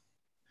matter,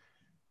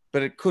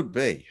 but it could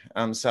be.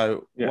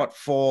 What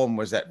form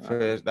was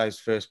those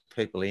first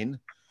people in?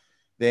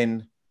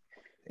 Then,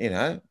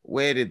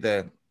 where did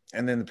the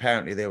and then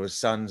apparently there was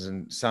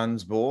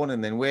sons born,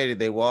 and then where did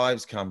their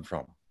wives come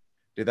from?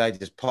 Did they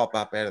just pop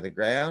up out of the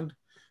ground,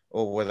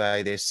 or were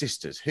they their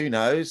sisters? Who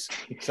knows?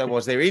 So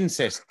was there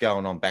incest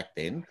going on back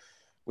then?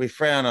 We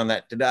frown on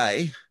that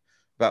today,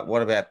 but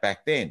what about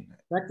back then?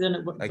 Back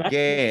then,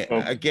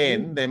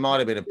 Again, there might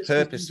have been a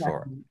purpose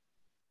for it.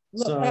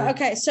 Look, So-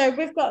 okay, so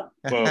we've got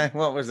Well-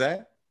 What was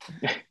that?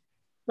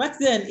 Back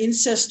then,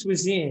 incest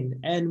was in,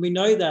 and we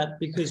know that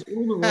because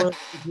all the royals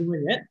were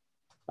doing it.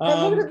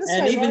 But look at it this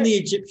And way, even right? the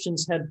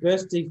Egyptians had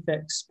birth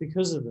defects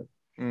because of it.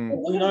 Mm.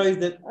 We know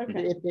that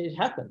Okay. it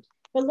happened.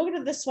 But look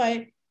at it this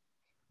way.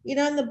 You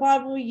know, in the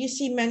Bible, you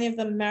see many of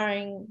them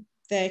marrying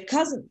their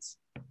cousins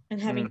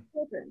and having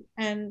children.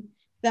 And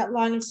that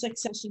line of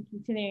succession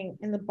continuing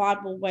in the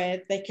Bible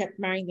where they kept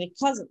marrying their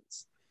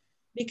cousins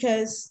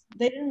because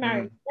they didn't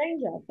marry a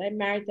stranger. They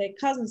married their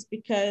cousins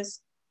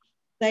because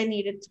they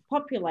needed to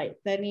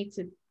populate. They need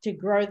to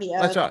grow the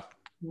earth. That's right.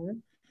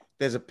 Mhm.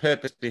 There's a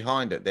purpose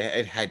behind it.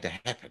 It had to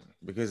happen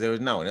because there was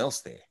no one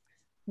else there.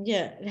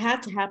 Yeah, it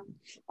had to happen.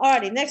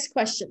 Alrighty, next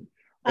question.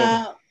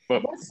 Well,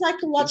 What That's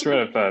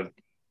psychological?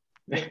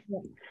 right.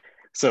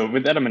 So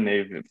with Adam and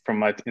Eve, from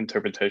my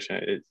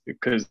interpretation,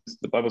 because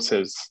the Bible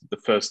says the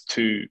first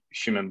two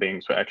human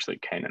beings were actually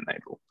Cain and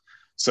Abel.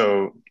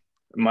 So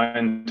my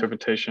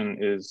interpretation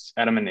is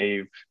Adam and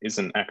Eve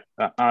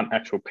aren't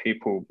actual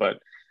people, but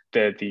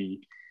they're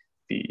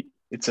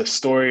it's a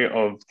story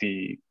of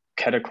the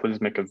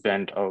cataclysmic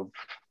event of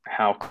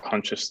how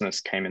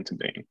consciousness came into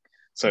being.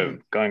 So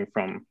going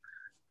from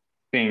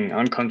being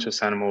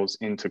unconscious animals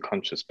into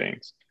conscious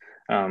beings.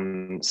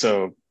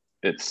 So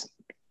it's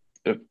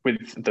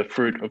with the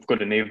fruit of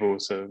good and evil.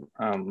 So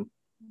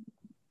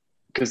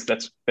because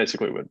that's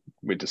basically what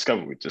we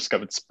discovered. We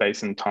discovered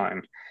space and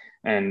time,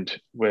 and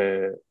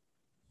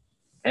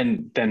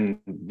then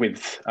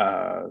with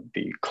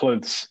the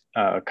clothes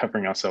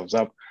covering ourselves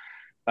up,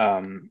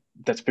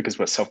 that's because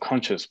we're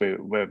self-conscious.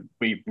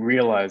 We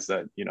realize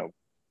that, you know,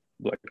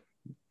 like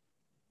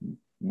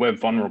we're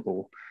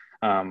vulnerable,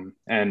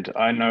 and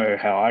I know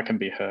how I can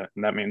be hurt,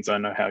 and that means I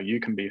know how you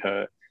can be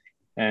hurt,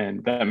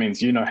 and that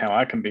means you know how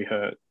I can be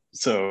hurt.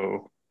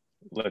 So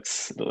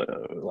let's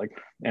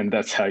and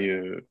that's how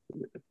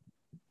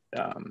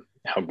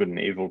how good and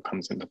evil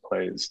comes into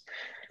plays.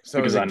 So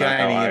it was Because a I know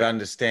how gaining of I-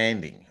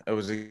 understanding. It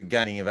was a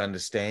gaining of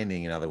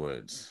understanding, in other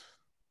words,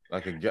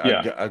 like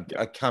Yeah.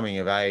 a coming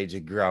of age, a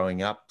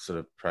growing up sort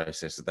of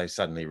process that they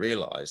suddenly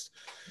realized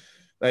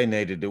they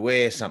needed to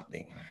wear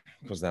something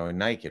because they were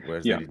naked,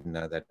 whereas Yeah. they didn't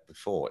know that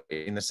before.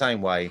 In the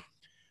same way,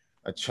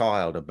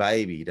 a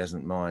baby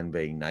doesn't mind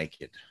being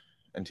naked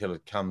until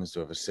it comes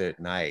to a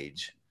certain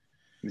age,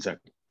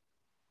 Exactly.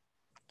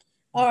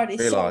 Alrighty,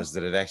 realize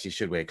that it actually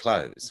should wear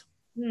clothes.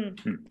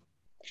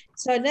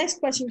 So next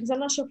question, because I'm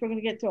not sure if we're going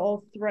to get through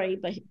all three,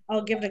 but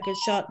I'll give it a good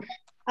shot.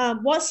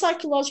 What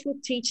psychological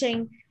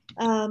teaching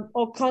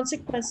or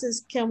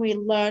consequences can we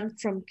learn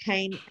from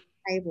Cain and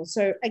Abel?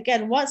 So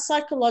again, what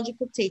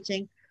psychological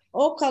teaching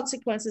or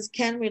consequences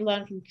can we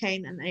learn from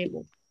Cain and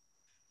Abel?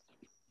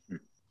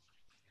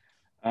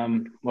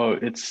 Well,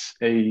 it's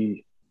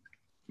a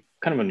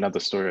kind of another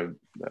story of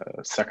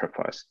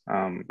sacrifice,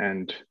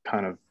 and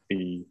kind of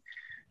the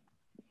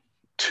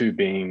two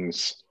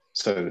beings.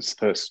 So it's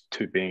first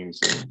two beings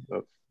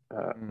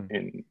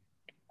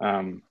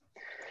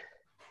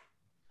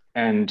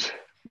and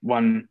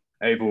one,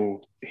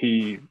 Abel,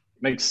 he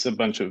makes a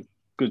bunch of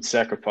good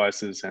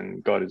sacrifices,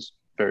 and God is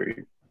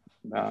very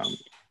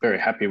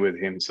happy with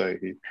him. So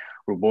he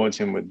rewards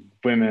him with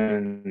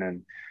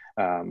women,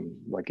 and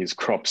like his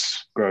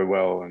crops grow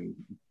well and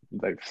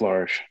they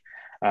flourish.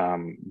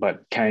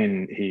 But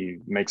Cain, he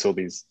makes all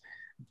these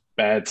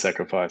bad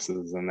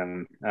sacrifices, and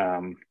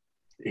then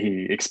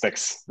he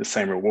expects the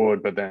same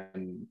reward, but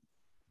then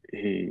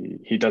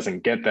he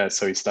doesn't get that,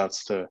 so he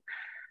starts to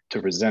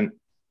resent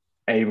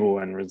Abel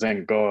and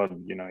resent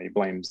God. You know, he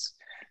blames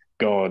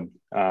God,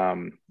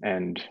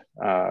 and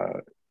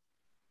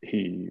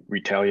he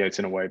retaliates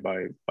in a way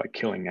by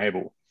killing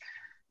Abel.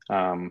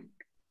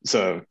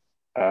 So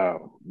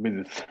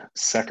with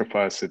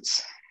sacrifice,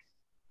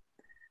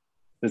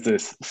 there's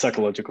this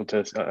psychological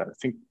test. I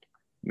think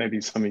maybe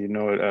some of you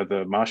know it,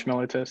 the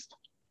marshmallow test,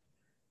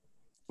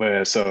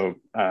 where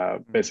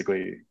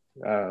basically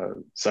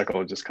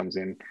psychologist comes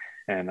in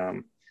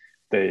and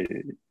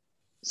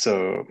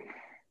sorry,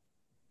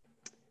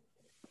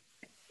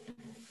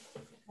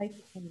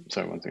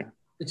 one second.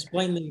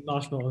 Explain the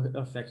marshmallow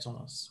effect on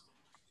us.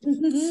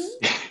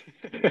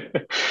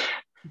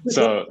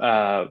 So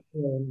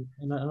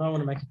and I want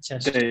to make a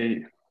test.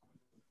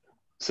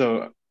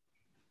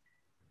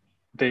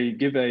 They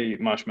give a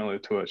marshmallow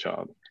to a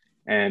child,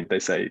 and they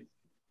say,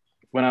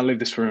 when I leave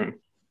this room,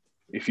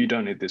 if you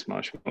don't eat this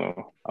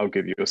marshmallow, I'll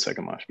give you a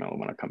second marshmallow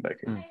when I come back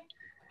in.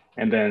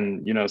 And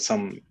then, you know,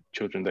 some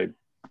children, they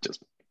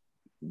just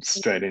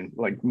straight in,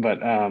 like, but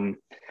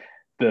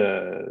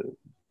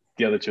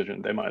the other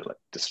children, they might like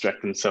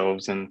distract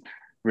themselves and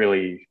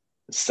really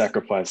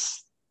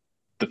sacrifice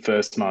the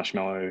first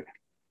marshmallow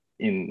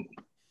in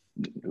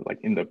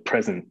the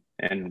present,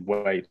 and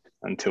wait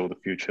until the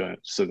future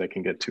so they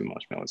can get 2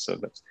 marshmallows. So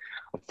that's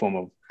a form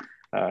of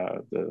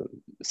the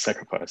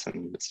sacrifice,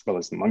 and as well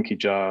as the monkey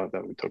jar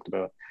that we talked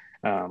about.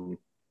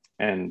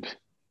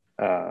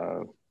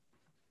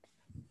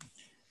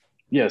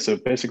 Yeah, so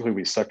basically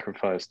we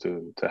sacrifice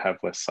to have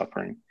less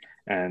suffering.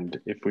 And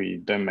if we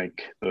don't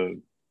make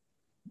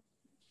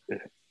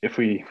if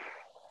we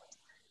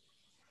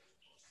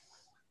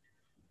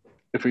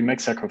make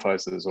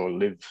sacrifices or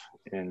live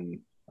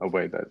in a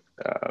way that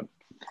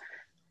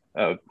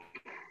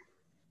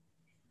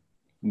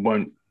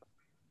won't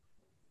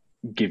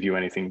give you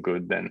anything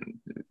good, then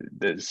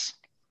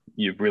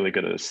you've really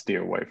got to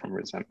steer away from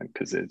resentment,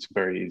 because it's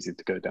very easy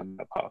to go down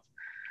that path.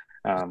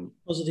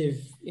 Positive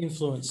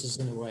influences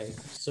in a way.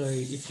 So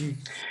if you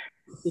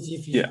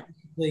Yeah.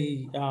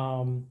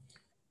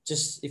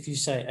 just if you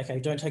say, okay,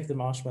 don't take the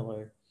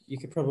marshmallow, you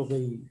could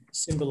probably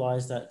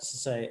symbolize that to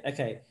say,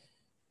 okay,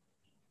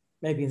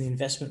 maybe in the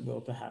investment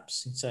world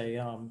perhaps, and say,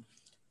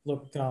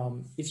 look,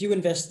 if you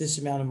invest this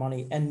amount of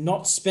money and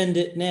not spend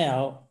it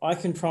now, I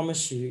can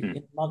promise you in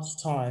a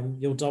month's time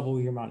you'll double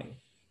your money.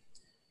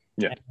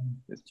 Yeah.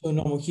 And to a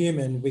normal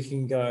human, we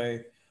can go,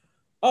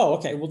 oh,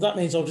 okay, well that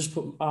means I'll just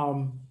put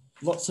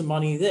lots of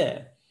money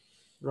there,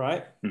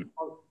 right?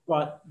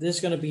 But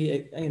there's going to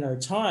be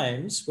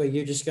times where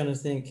you're just going to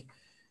think,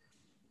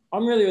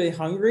 I'm really, really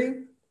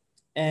hungry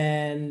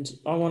and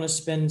I want to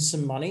spend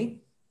some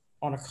money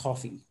on a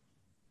coffee.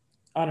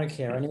 I don't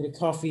care. I need a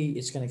coffee.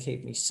 It's going to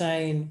keep me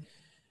sane.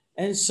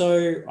 And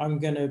so I'm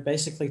going to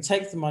basically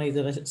take the money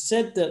that I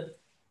said that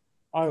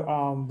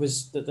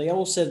that they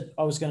all said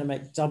I was going to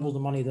make double the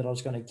money that I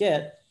was going to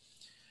get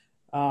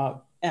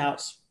out,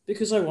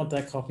 because I want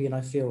that coffee, and I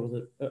feel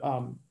that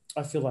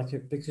I feel like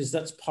it, because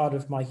that's part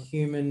of my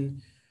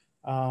human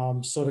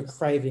sort of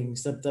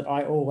cravings that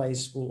I will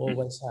always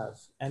have.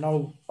 And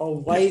I'll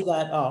weigh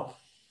that up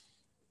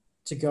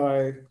to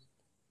go,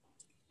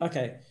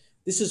 okay,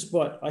 this is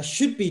what I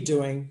should be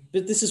doing,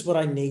 but this is what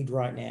I need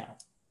right now.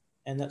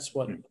 And that's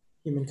what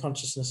human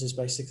consciousness is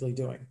basically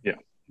doing. Yeah.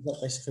 Is that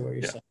basically what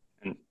you're saying?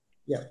 And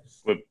yeah.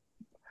 We've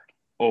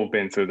all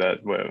been through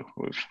that, where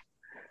we've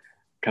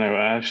kind of,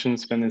 I shouldn't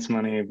spend this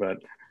money, but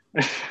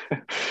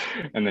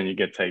and then you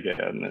get taken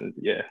out, and then,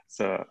 yeah.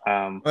 So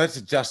well, that's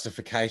a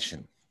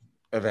justification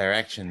of our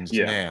actions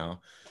now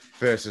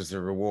versus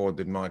the reward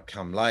that might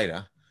come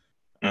later.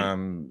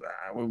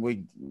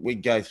 We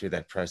go through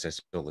that process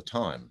all the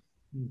time,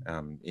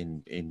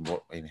 in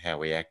how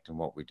we act and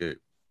what we do.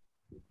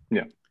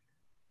 Yeah.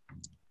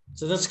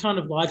 So that's kind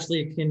of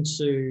largely akin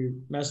to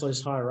Maslow's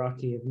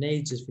hierarchy of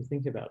needs, if you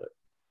think about it.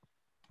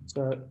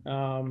 So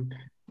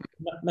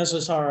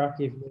Maslow's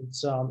hierarchy of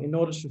needs, in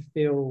order to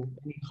fulfill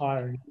any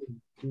higher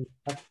need, you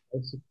have to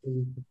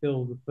basically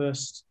fulfill the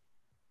first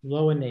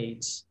lower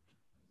needs,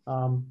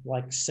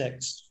 like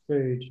sex,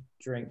 food,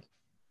 drink,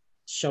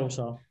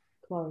 shelter,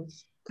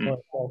 Clothes.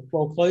 Well,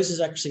 clothes is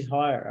actually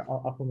higher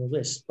up on the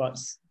list, but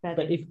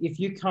if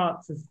you can't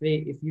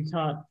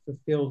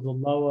fulfill the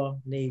lower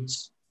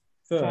needs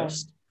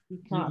first, you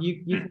can't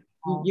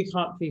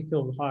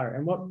fulfill the higher.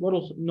 And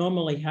what'll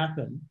normally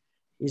happen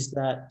is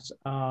that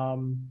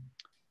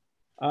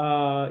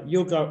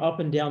you'll go up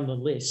and down the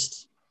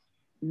list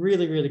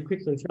really, really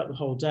quickly throughout the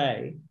whole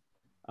day.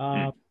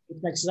 It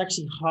makes it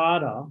actually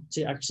harder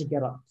to actually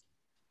get up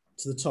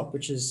to the top,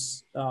 which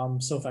is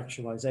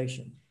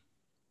self-actualization,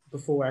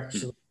 before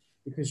actually,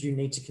 because you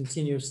need to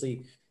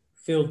continuously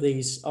fill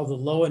these other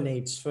lower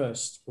needs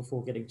first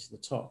before getting to the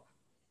top,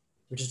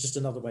 which is just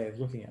another way of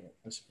looking at it,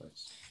 I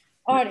suppose.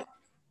 All right.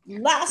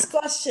 Last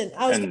question.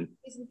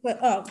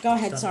 Go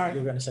ahead. Sorry. You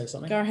were going to say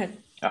something? Go ahead.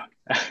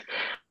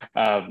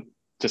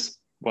 Just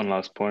one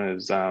last point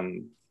is,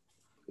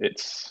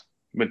 it's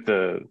with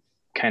the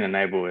Cain and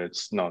Abel,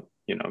 it's not,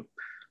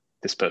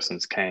 this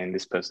person's Cain,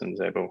 this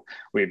person's Abel.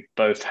 We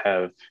both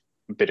have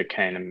a bit of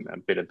Cain and a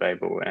bit of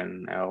Abel,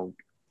 and our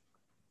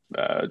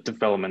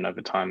development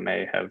over time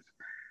may have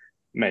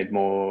made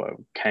more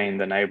Cain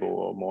than Abel,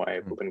 or more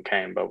Abel than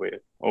Cain, but we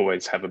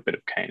always have a bit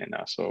of Cain in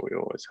us, or we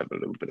always have a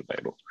little bit of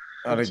Abel.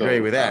 I'd agree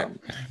with that.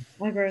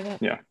 I agree with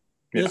that. Yeah.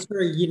 That's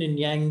very yin and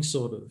yang,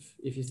 sort of,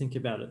 if you think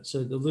about it.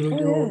 So the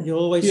little, you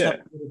always have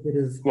a little bit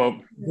of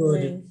good,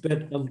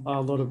 but a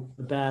lot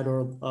of bad,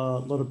 or a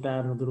lot of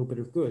bad and a little bit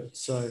of good.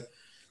 So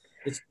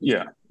it's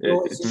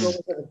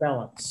always have a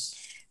balance.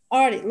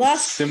 Alrighty,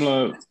 last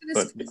similar,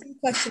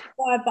 question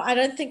 5, but I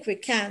don't think we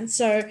can.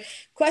 So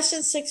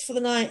question 6 for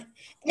the night.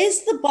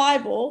 Is the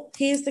Bible,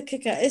 here's the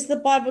kicker, is the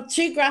Bible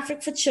too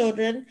graphic for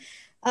children,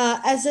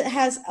 as it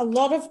has a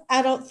lot of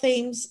adult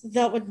themes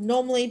that would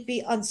normally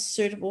be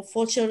unsuitable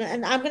for children?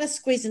 And I'm going to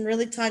squeeze in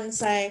really tight and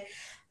say,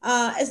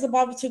 is the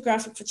Bible too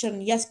graphic for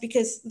children? Yes,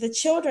 because the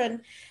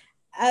children,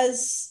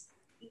 as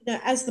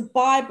the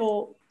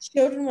Bible,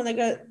 children, when they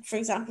go, for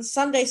example,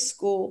 Sunday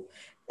school,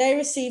 they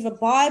receive a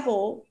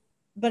Bible,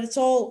 but it's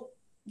all,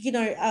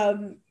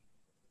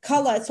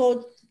 color. It's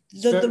all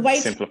the way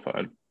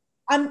simplified.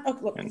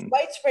 The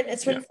way it's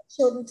written, for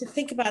children to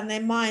think about in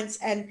their minds,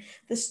 and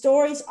the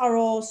stories are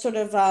all sort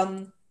of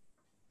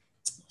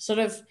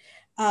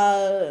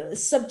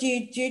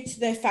subdued due to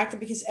their factor,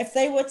 because if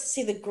they were to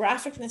see the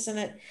graphicness in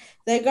it,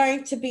 they're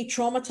going to be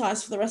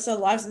traumatized for the rest of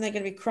their lives, and they're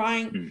going to be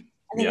crying and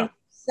they're going to be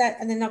upset,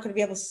 and they're not going to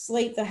be able to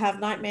sleep. They'll have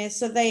nightmares.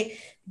 So they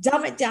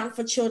dumb it down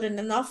for children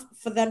enough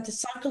for them to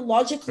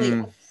psychologically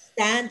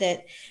understand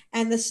it,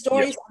 and the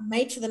stories are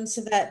made for them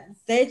so that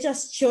they're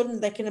just children.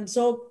 They can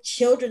absorb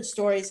children's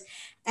stories,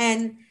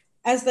 and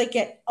as they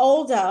get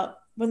older,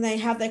 when they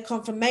have their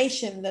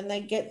confirmation, then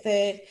they get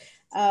their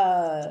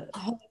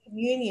Holy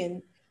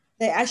Communion,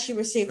 they actually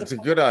receive. It's a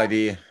good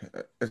idea.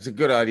 It's a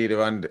good idea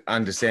to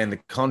understand the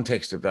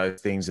context of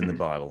those things in the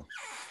Bible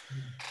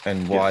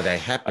and why they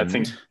happened. I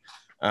think,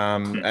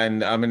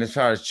 and I mean, as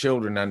far as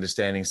children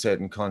understanding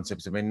certain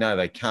concepts, I mean, no,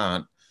 they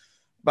can't.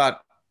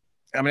 But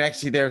I mean,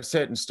 actually, there are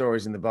certain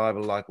stories in the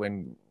Bible, like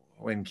when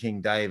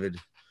King David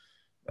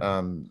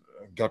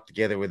got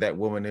together with that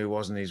woman who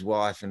wasn't his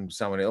wife and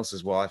someone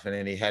else's wife, and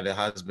then he had a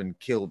husband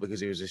killed because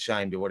he was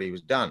ashamed of what he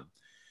was done.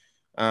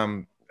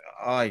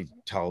 I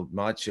told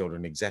my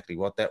children exactly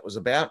what that was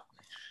about.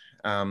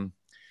 I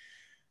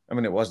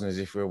mean, it wasn't as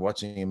if we were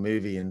watching a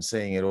movie and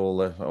seeing it all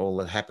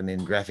that happened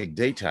in graphic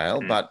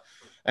detail,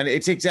 and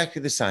it's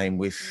exactly the same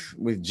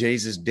with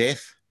Jesus'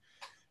 death,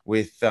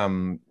 with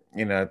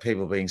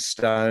people being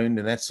stoned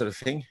and that sort of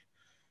thing.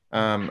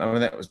 I mean,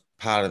 that was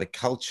part of the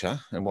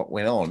culture and what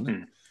went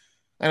on.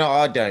 And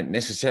I don't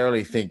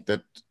necessarily think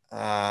that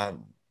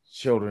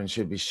children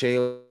should be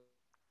shielded,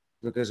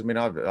 because I mean,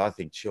 I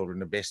think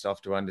children are best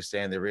off to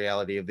understand the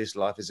reality of this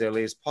life as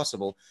early as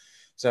possible,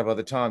 so by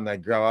the time they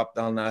grow up,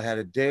 they'll know how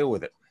to deal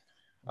with it.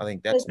 I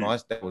think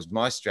that was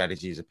my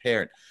strategy as a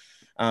parent.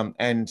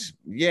 And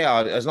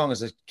yeah, as long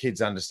as the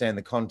kids understand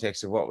the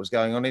context of what was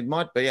going on, it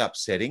might be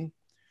upsetting,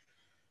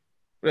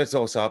 but it's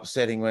also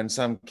upsetting when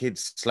some kid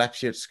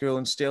slaps you at school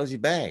and steals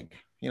your bag.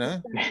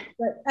 But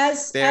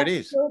as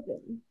children,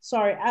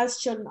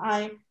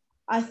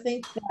 I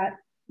think that,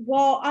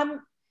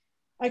 I'm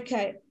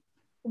okay.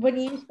 When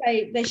you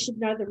say they should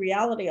know the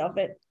reality of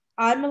it,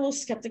 I'm a little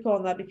skeptical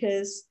on that,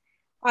 because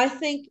I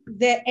think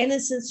their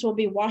innocence will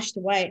be washed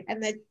away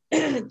and their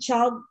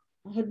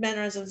childhood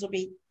mannerisms will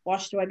be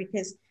washed away,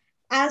 because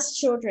as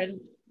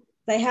children,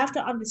 they have to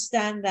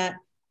understand that,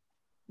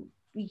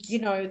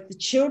 the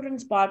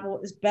children's Bible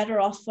is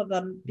better off for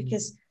them,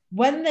 because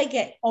when they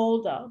get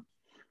older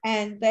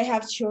and they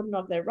have children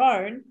of their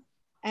own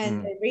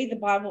and they read the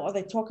Bible, or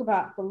they talk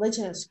about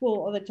religion at school,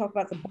 or they talk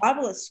about the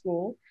Bible at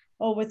school,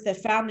 or with their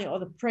family or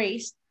the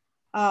priest,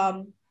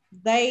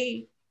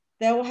 they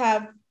will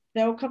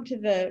come to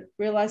the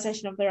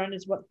realization of their own,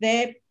 is what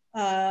their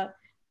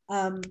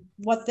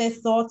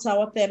thoughts are,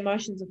 what their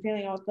emotions are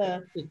feeling,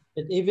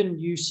 even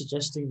you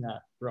suggesting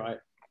that, right,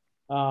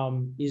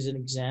 is an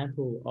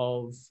example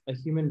of a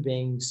human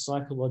being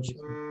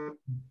psychologically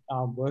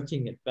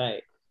working at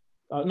bay,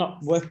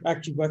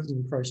 actually working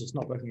in process,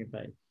 not working at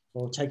bay,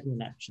 or taking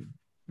an action.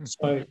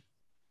 So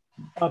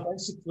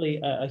basically,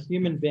 a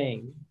human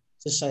being,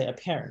 to say a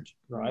parent,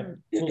 right,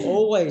 will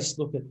always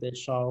look at their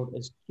child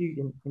as cute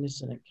and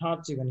innocent. It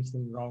can't do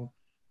anything wrong,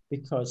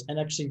 because, and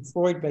actually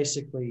Freud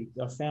basically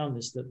found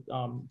this, that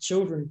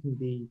children can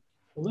be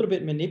a little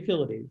bit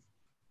manipulative,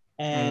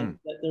 and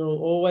that there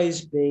will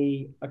always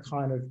be a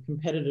kind of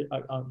competitive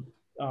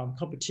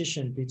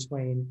competition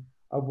between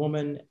a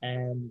woman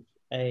and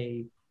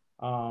a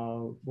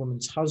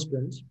woman's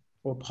husband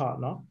or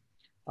partner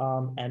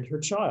and her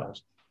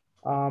child.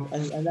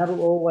 And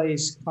that'll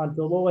always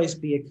there'll always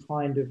be a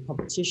kind of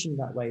competition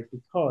that way,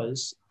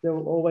 because there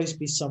will always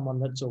be someone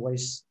that's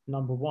always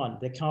number one.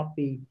 There can't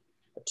be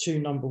two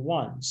number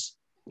ones.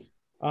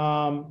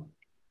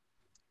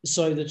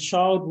 So the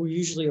child will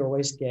usually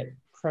always get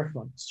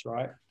preference,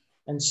 right?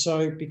 And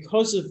so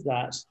because of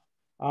that,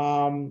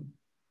 and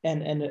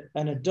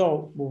an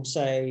adult will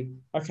say,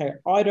 okay,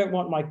 I don't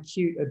want my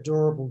cute,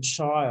 adorable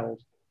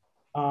child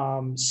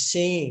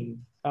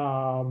seeing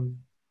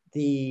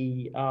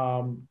the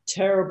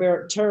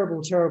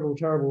terrible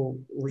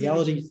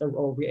reality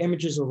or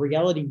images or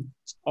reality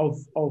of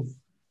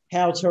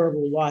how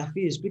terrible life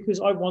is, because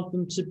I want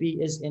them to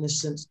be as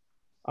innocent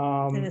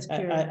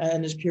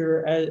and as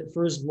pure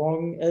for as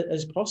long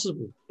as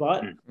possible.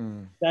 But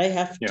they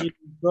have to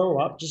grow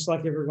up just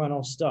like everyone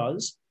else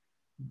does,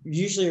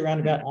 usually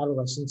around about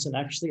adolescence, and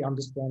actually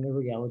understand the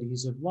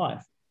realities of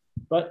life.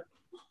 But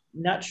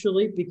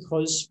naturally,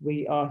 because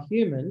we are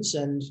humans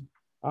and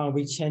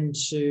we tend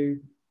to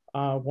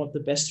want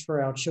the best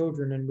for our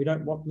children, and we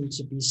don't want them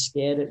to be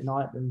scared at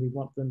night, and we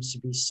want them to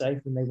be safe,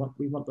 and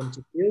we want them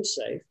to feel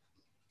safe.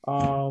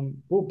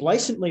 We'll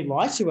blatantly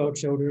lie to our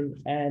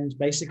children and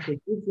basically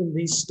give them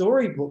these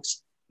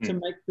storybooks to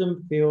make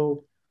them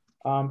feel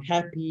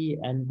happy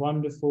and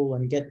wonderful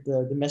and get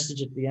the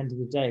message at the end of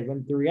the day,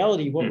 when the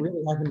reality, what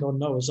really happened on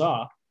Noah's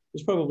Ark,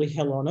 was probably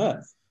hell on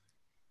earth.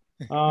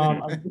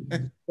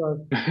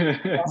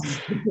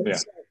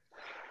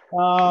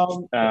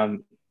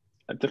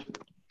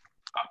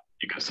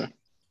 You go, sir.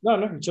 No,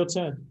 it's your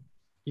turn.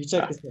 You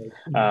take the stage.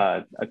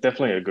 I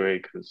definitely agree,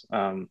 because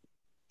I'll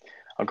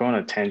go on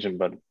a tangent,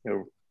 but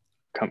it'll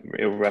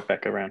wrap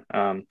back around.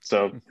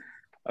 So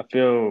I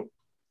feel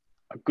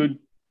a good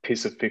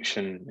piece of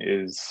fiction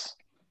is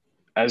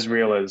as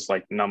real as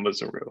like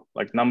numbers are real.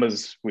 Like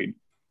numbers we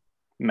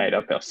made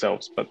up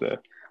ourselves, but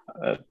they're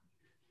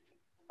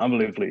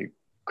unbelievably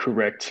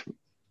correct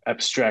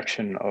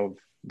abstraction of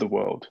the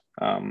world.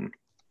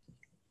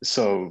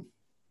 So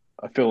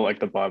I feel like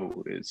the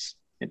Bible is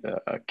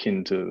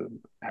akin to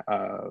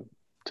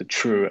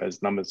true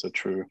as numbers are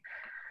true,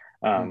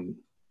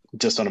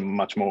 just on a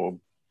much more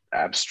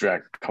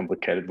abstract,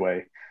 complicated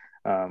way.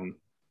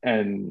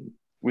 And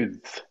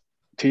with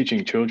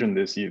teaching children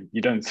this, you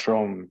don't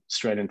throw them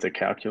straight into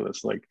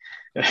calculus. Like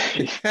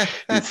you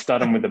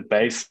start them with the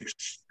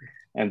basics,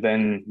 and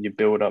then you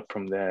build up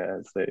from there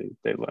as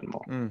they learn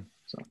more.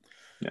 So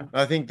yeah,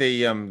 I think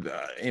the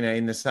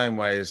in the same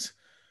way as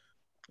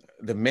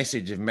the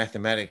message of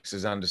mathematics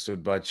is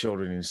understood by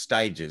children in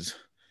stages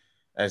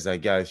as they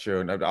go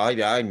through. And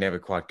I never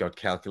quite got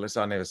calculus.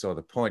 I never saw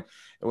the point.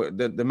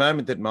 The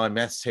moment that my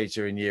maths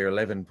teacher in year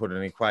 11 put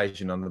an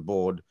equation on the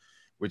board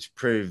which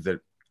proved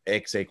that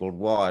X equaled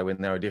Y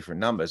when they were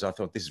different numbers, I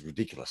thought this is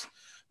ridiculous.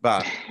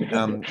 But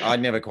I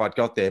never quite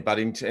got there. But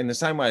in the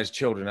same way as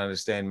children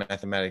understand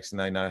mathematics and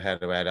they know how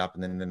to add up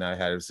and then they know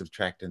how to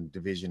subtract and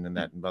division and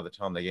that, and by the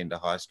time they get into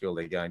high school,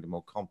 they're going to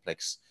more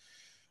complex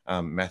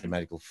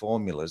mathematical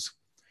formulas.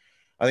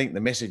 I think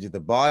the message of the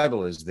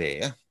Bible is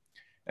there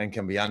and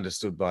can be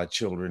understood by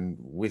children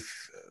with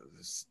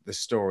the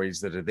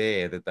stories that are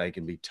there that they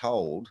can be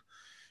told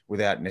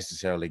without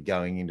necessarily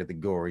going into the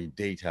gory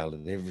detail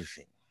of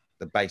everything.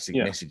 The basic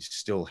message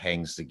still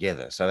hangs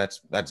together. So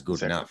that's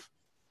good enough.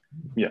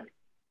 Yeah,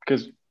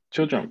 because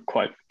children are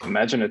quite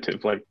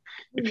imaginative. Like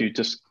if you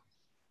just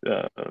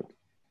if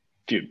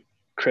you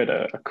create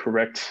a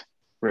correct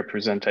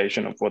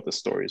representation of what the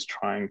story is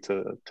trying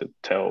to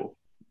tell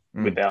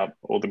without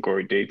all the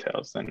gory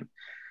details, then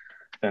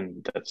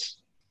that's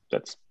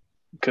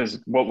because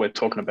what we're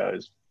talking about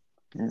is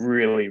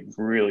really,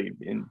 really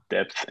in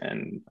depth,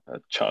 and a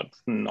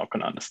child's not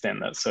going to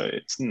understand that. So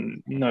it's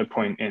no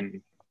point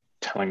in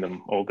telling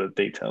them all the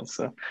details.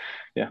 So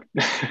yeah.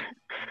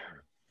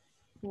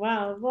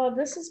 Wow. Well,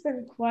 this has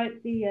been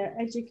quite the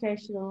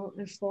educational,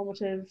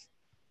 informative,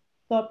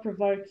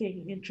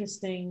 thought-provoking,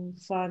 interesting,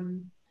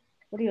 fun.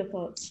 What are your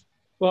thoughts?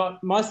 Well,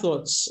 my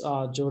thoughts,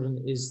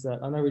 Jordan, is that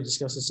I know we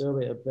discussed this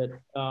earlier, but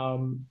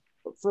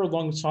for a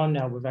long time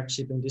now, we've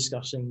actually been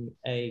discussing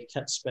a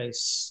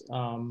CatSpace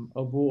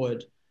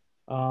award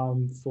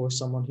for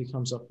someone who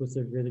comes up with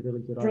a really,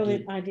 really good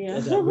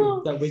idea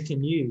that we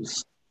can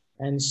use.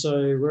 And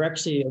so we're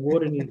actually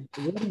awarding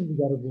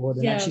that award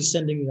and actually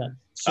sending that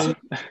to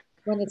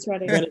when it's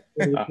ready.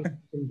 You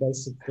can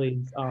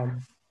basically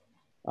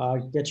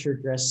get your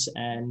address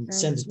and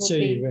send it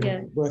to you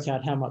and work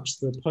out how much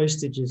the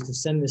postage is to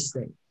send this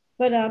thing.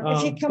 But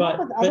if you come up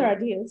with other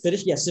ideas. But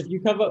if you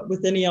come up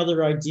with any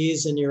other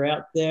ideas and you're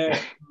out there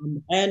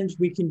and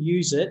we can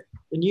use it,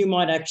 then you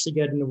might actually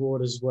get an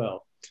award as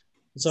well.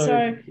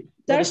 So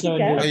don't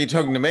forget. Are you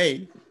talking to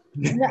me?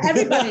 No,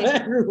 everybody.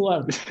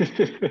 Everyone.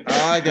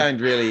 I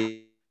don't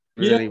really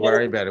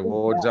worry about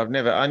awards. I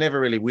never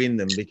really win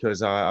them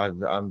because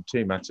I'm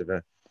too much of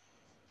a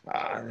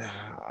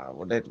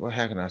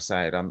how can I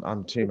say it?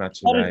 I'm too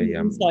much of a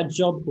inside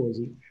job,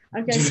 Horsey.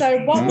 Okay, so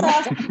what we're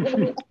asking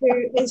you to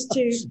do is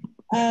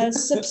to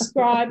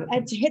subscribe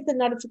and to hit the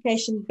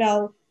notification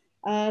bell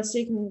so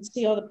you can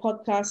see all the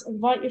podcasts.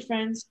 Invite your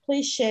friends.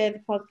 Please share the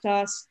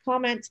podcast.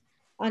 Comment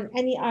on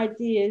any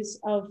ideas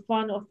of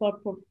fun or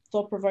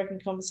thought-provoking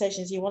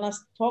conversations you want us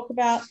to talk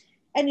about.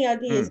 Any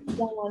ideas you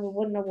don't want to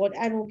win an award,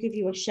 and we'll give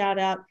you a shout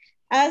out.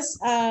 As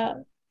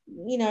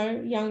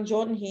young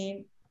Jordan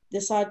here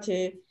decided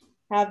to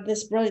have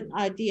this brilliant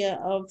idea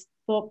of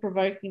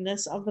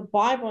thought-provokingness of the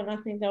Bible, and I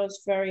think that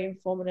was very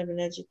informative in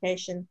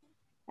education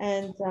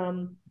and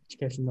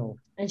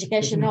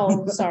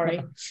educational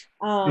sorry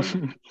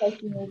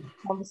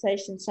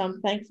conversation. So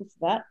I'm thankful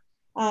for that.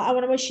 I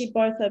want to wish you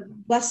both a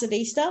blessed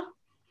Easter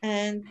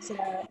and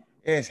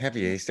yes,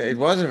 happy Easter. It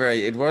was a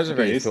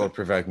very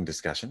thought-provoking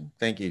discussion.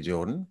 Thank you,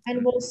 Jordan.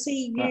 And we'll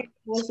see you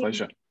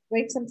pleasure.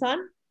 Week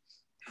sometime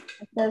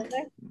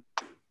Thursday.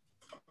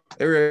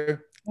 Hooroo.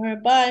 All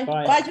right, bye.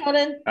 Bye,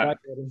 Jordan. Bye,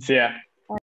 Jordan. See ya.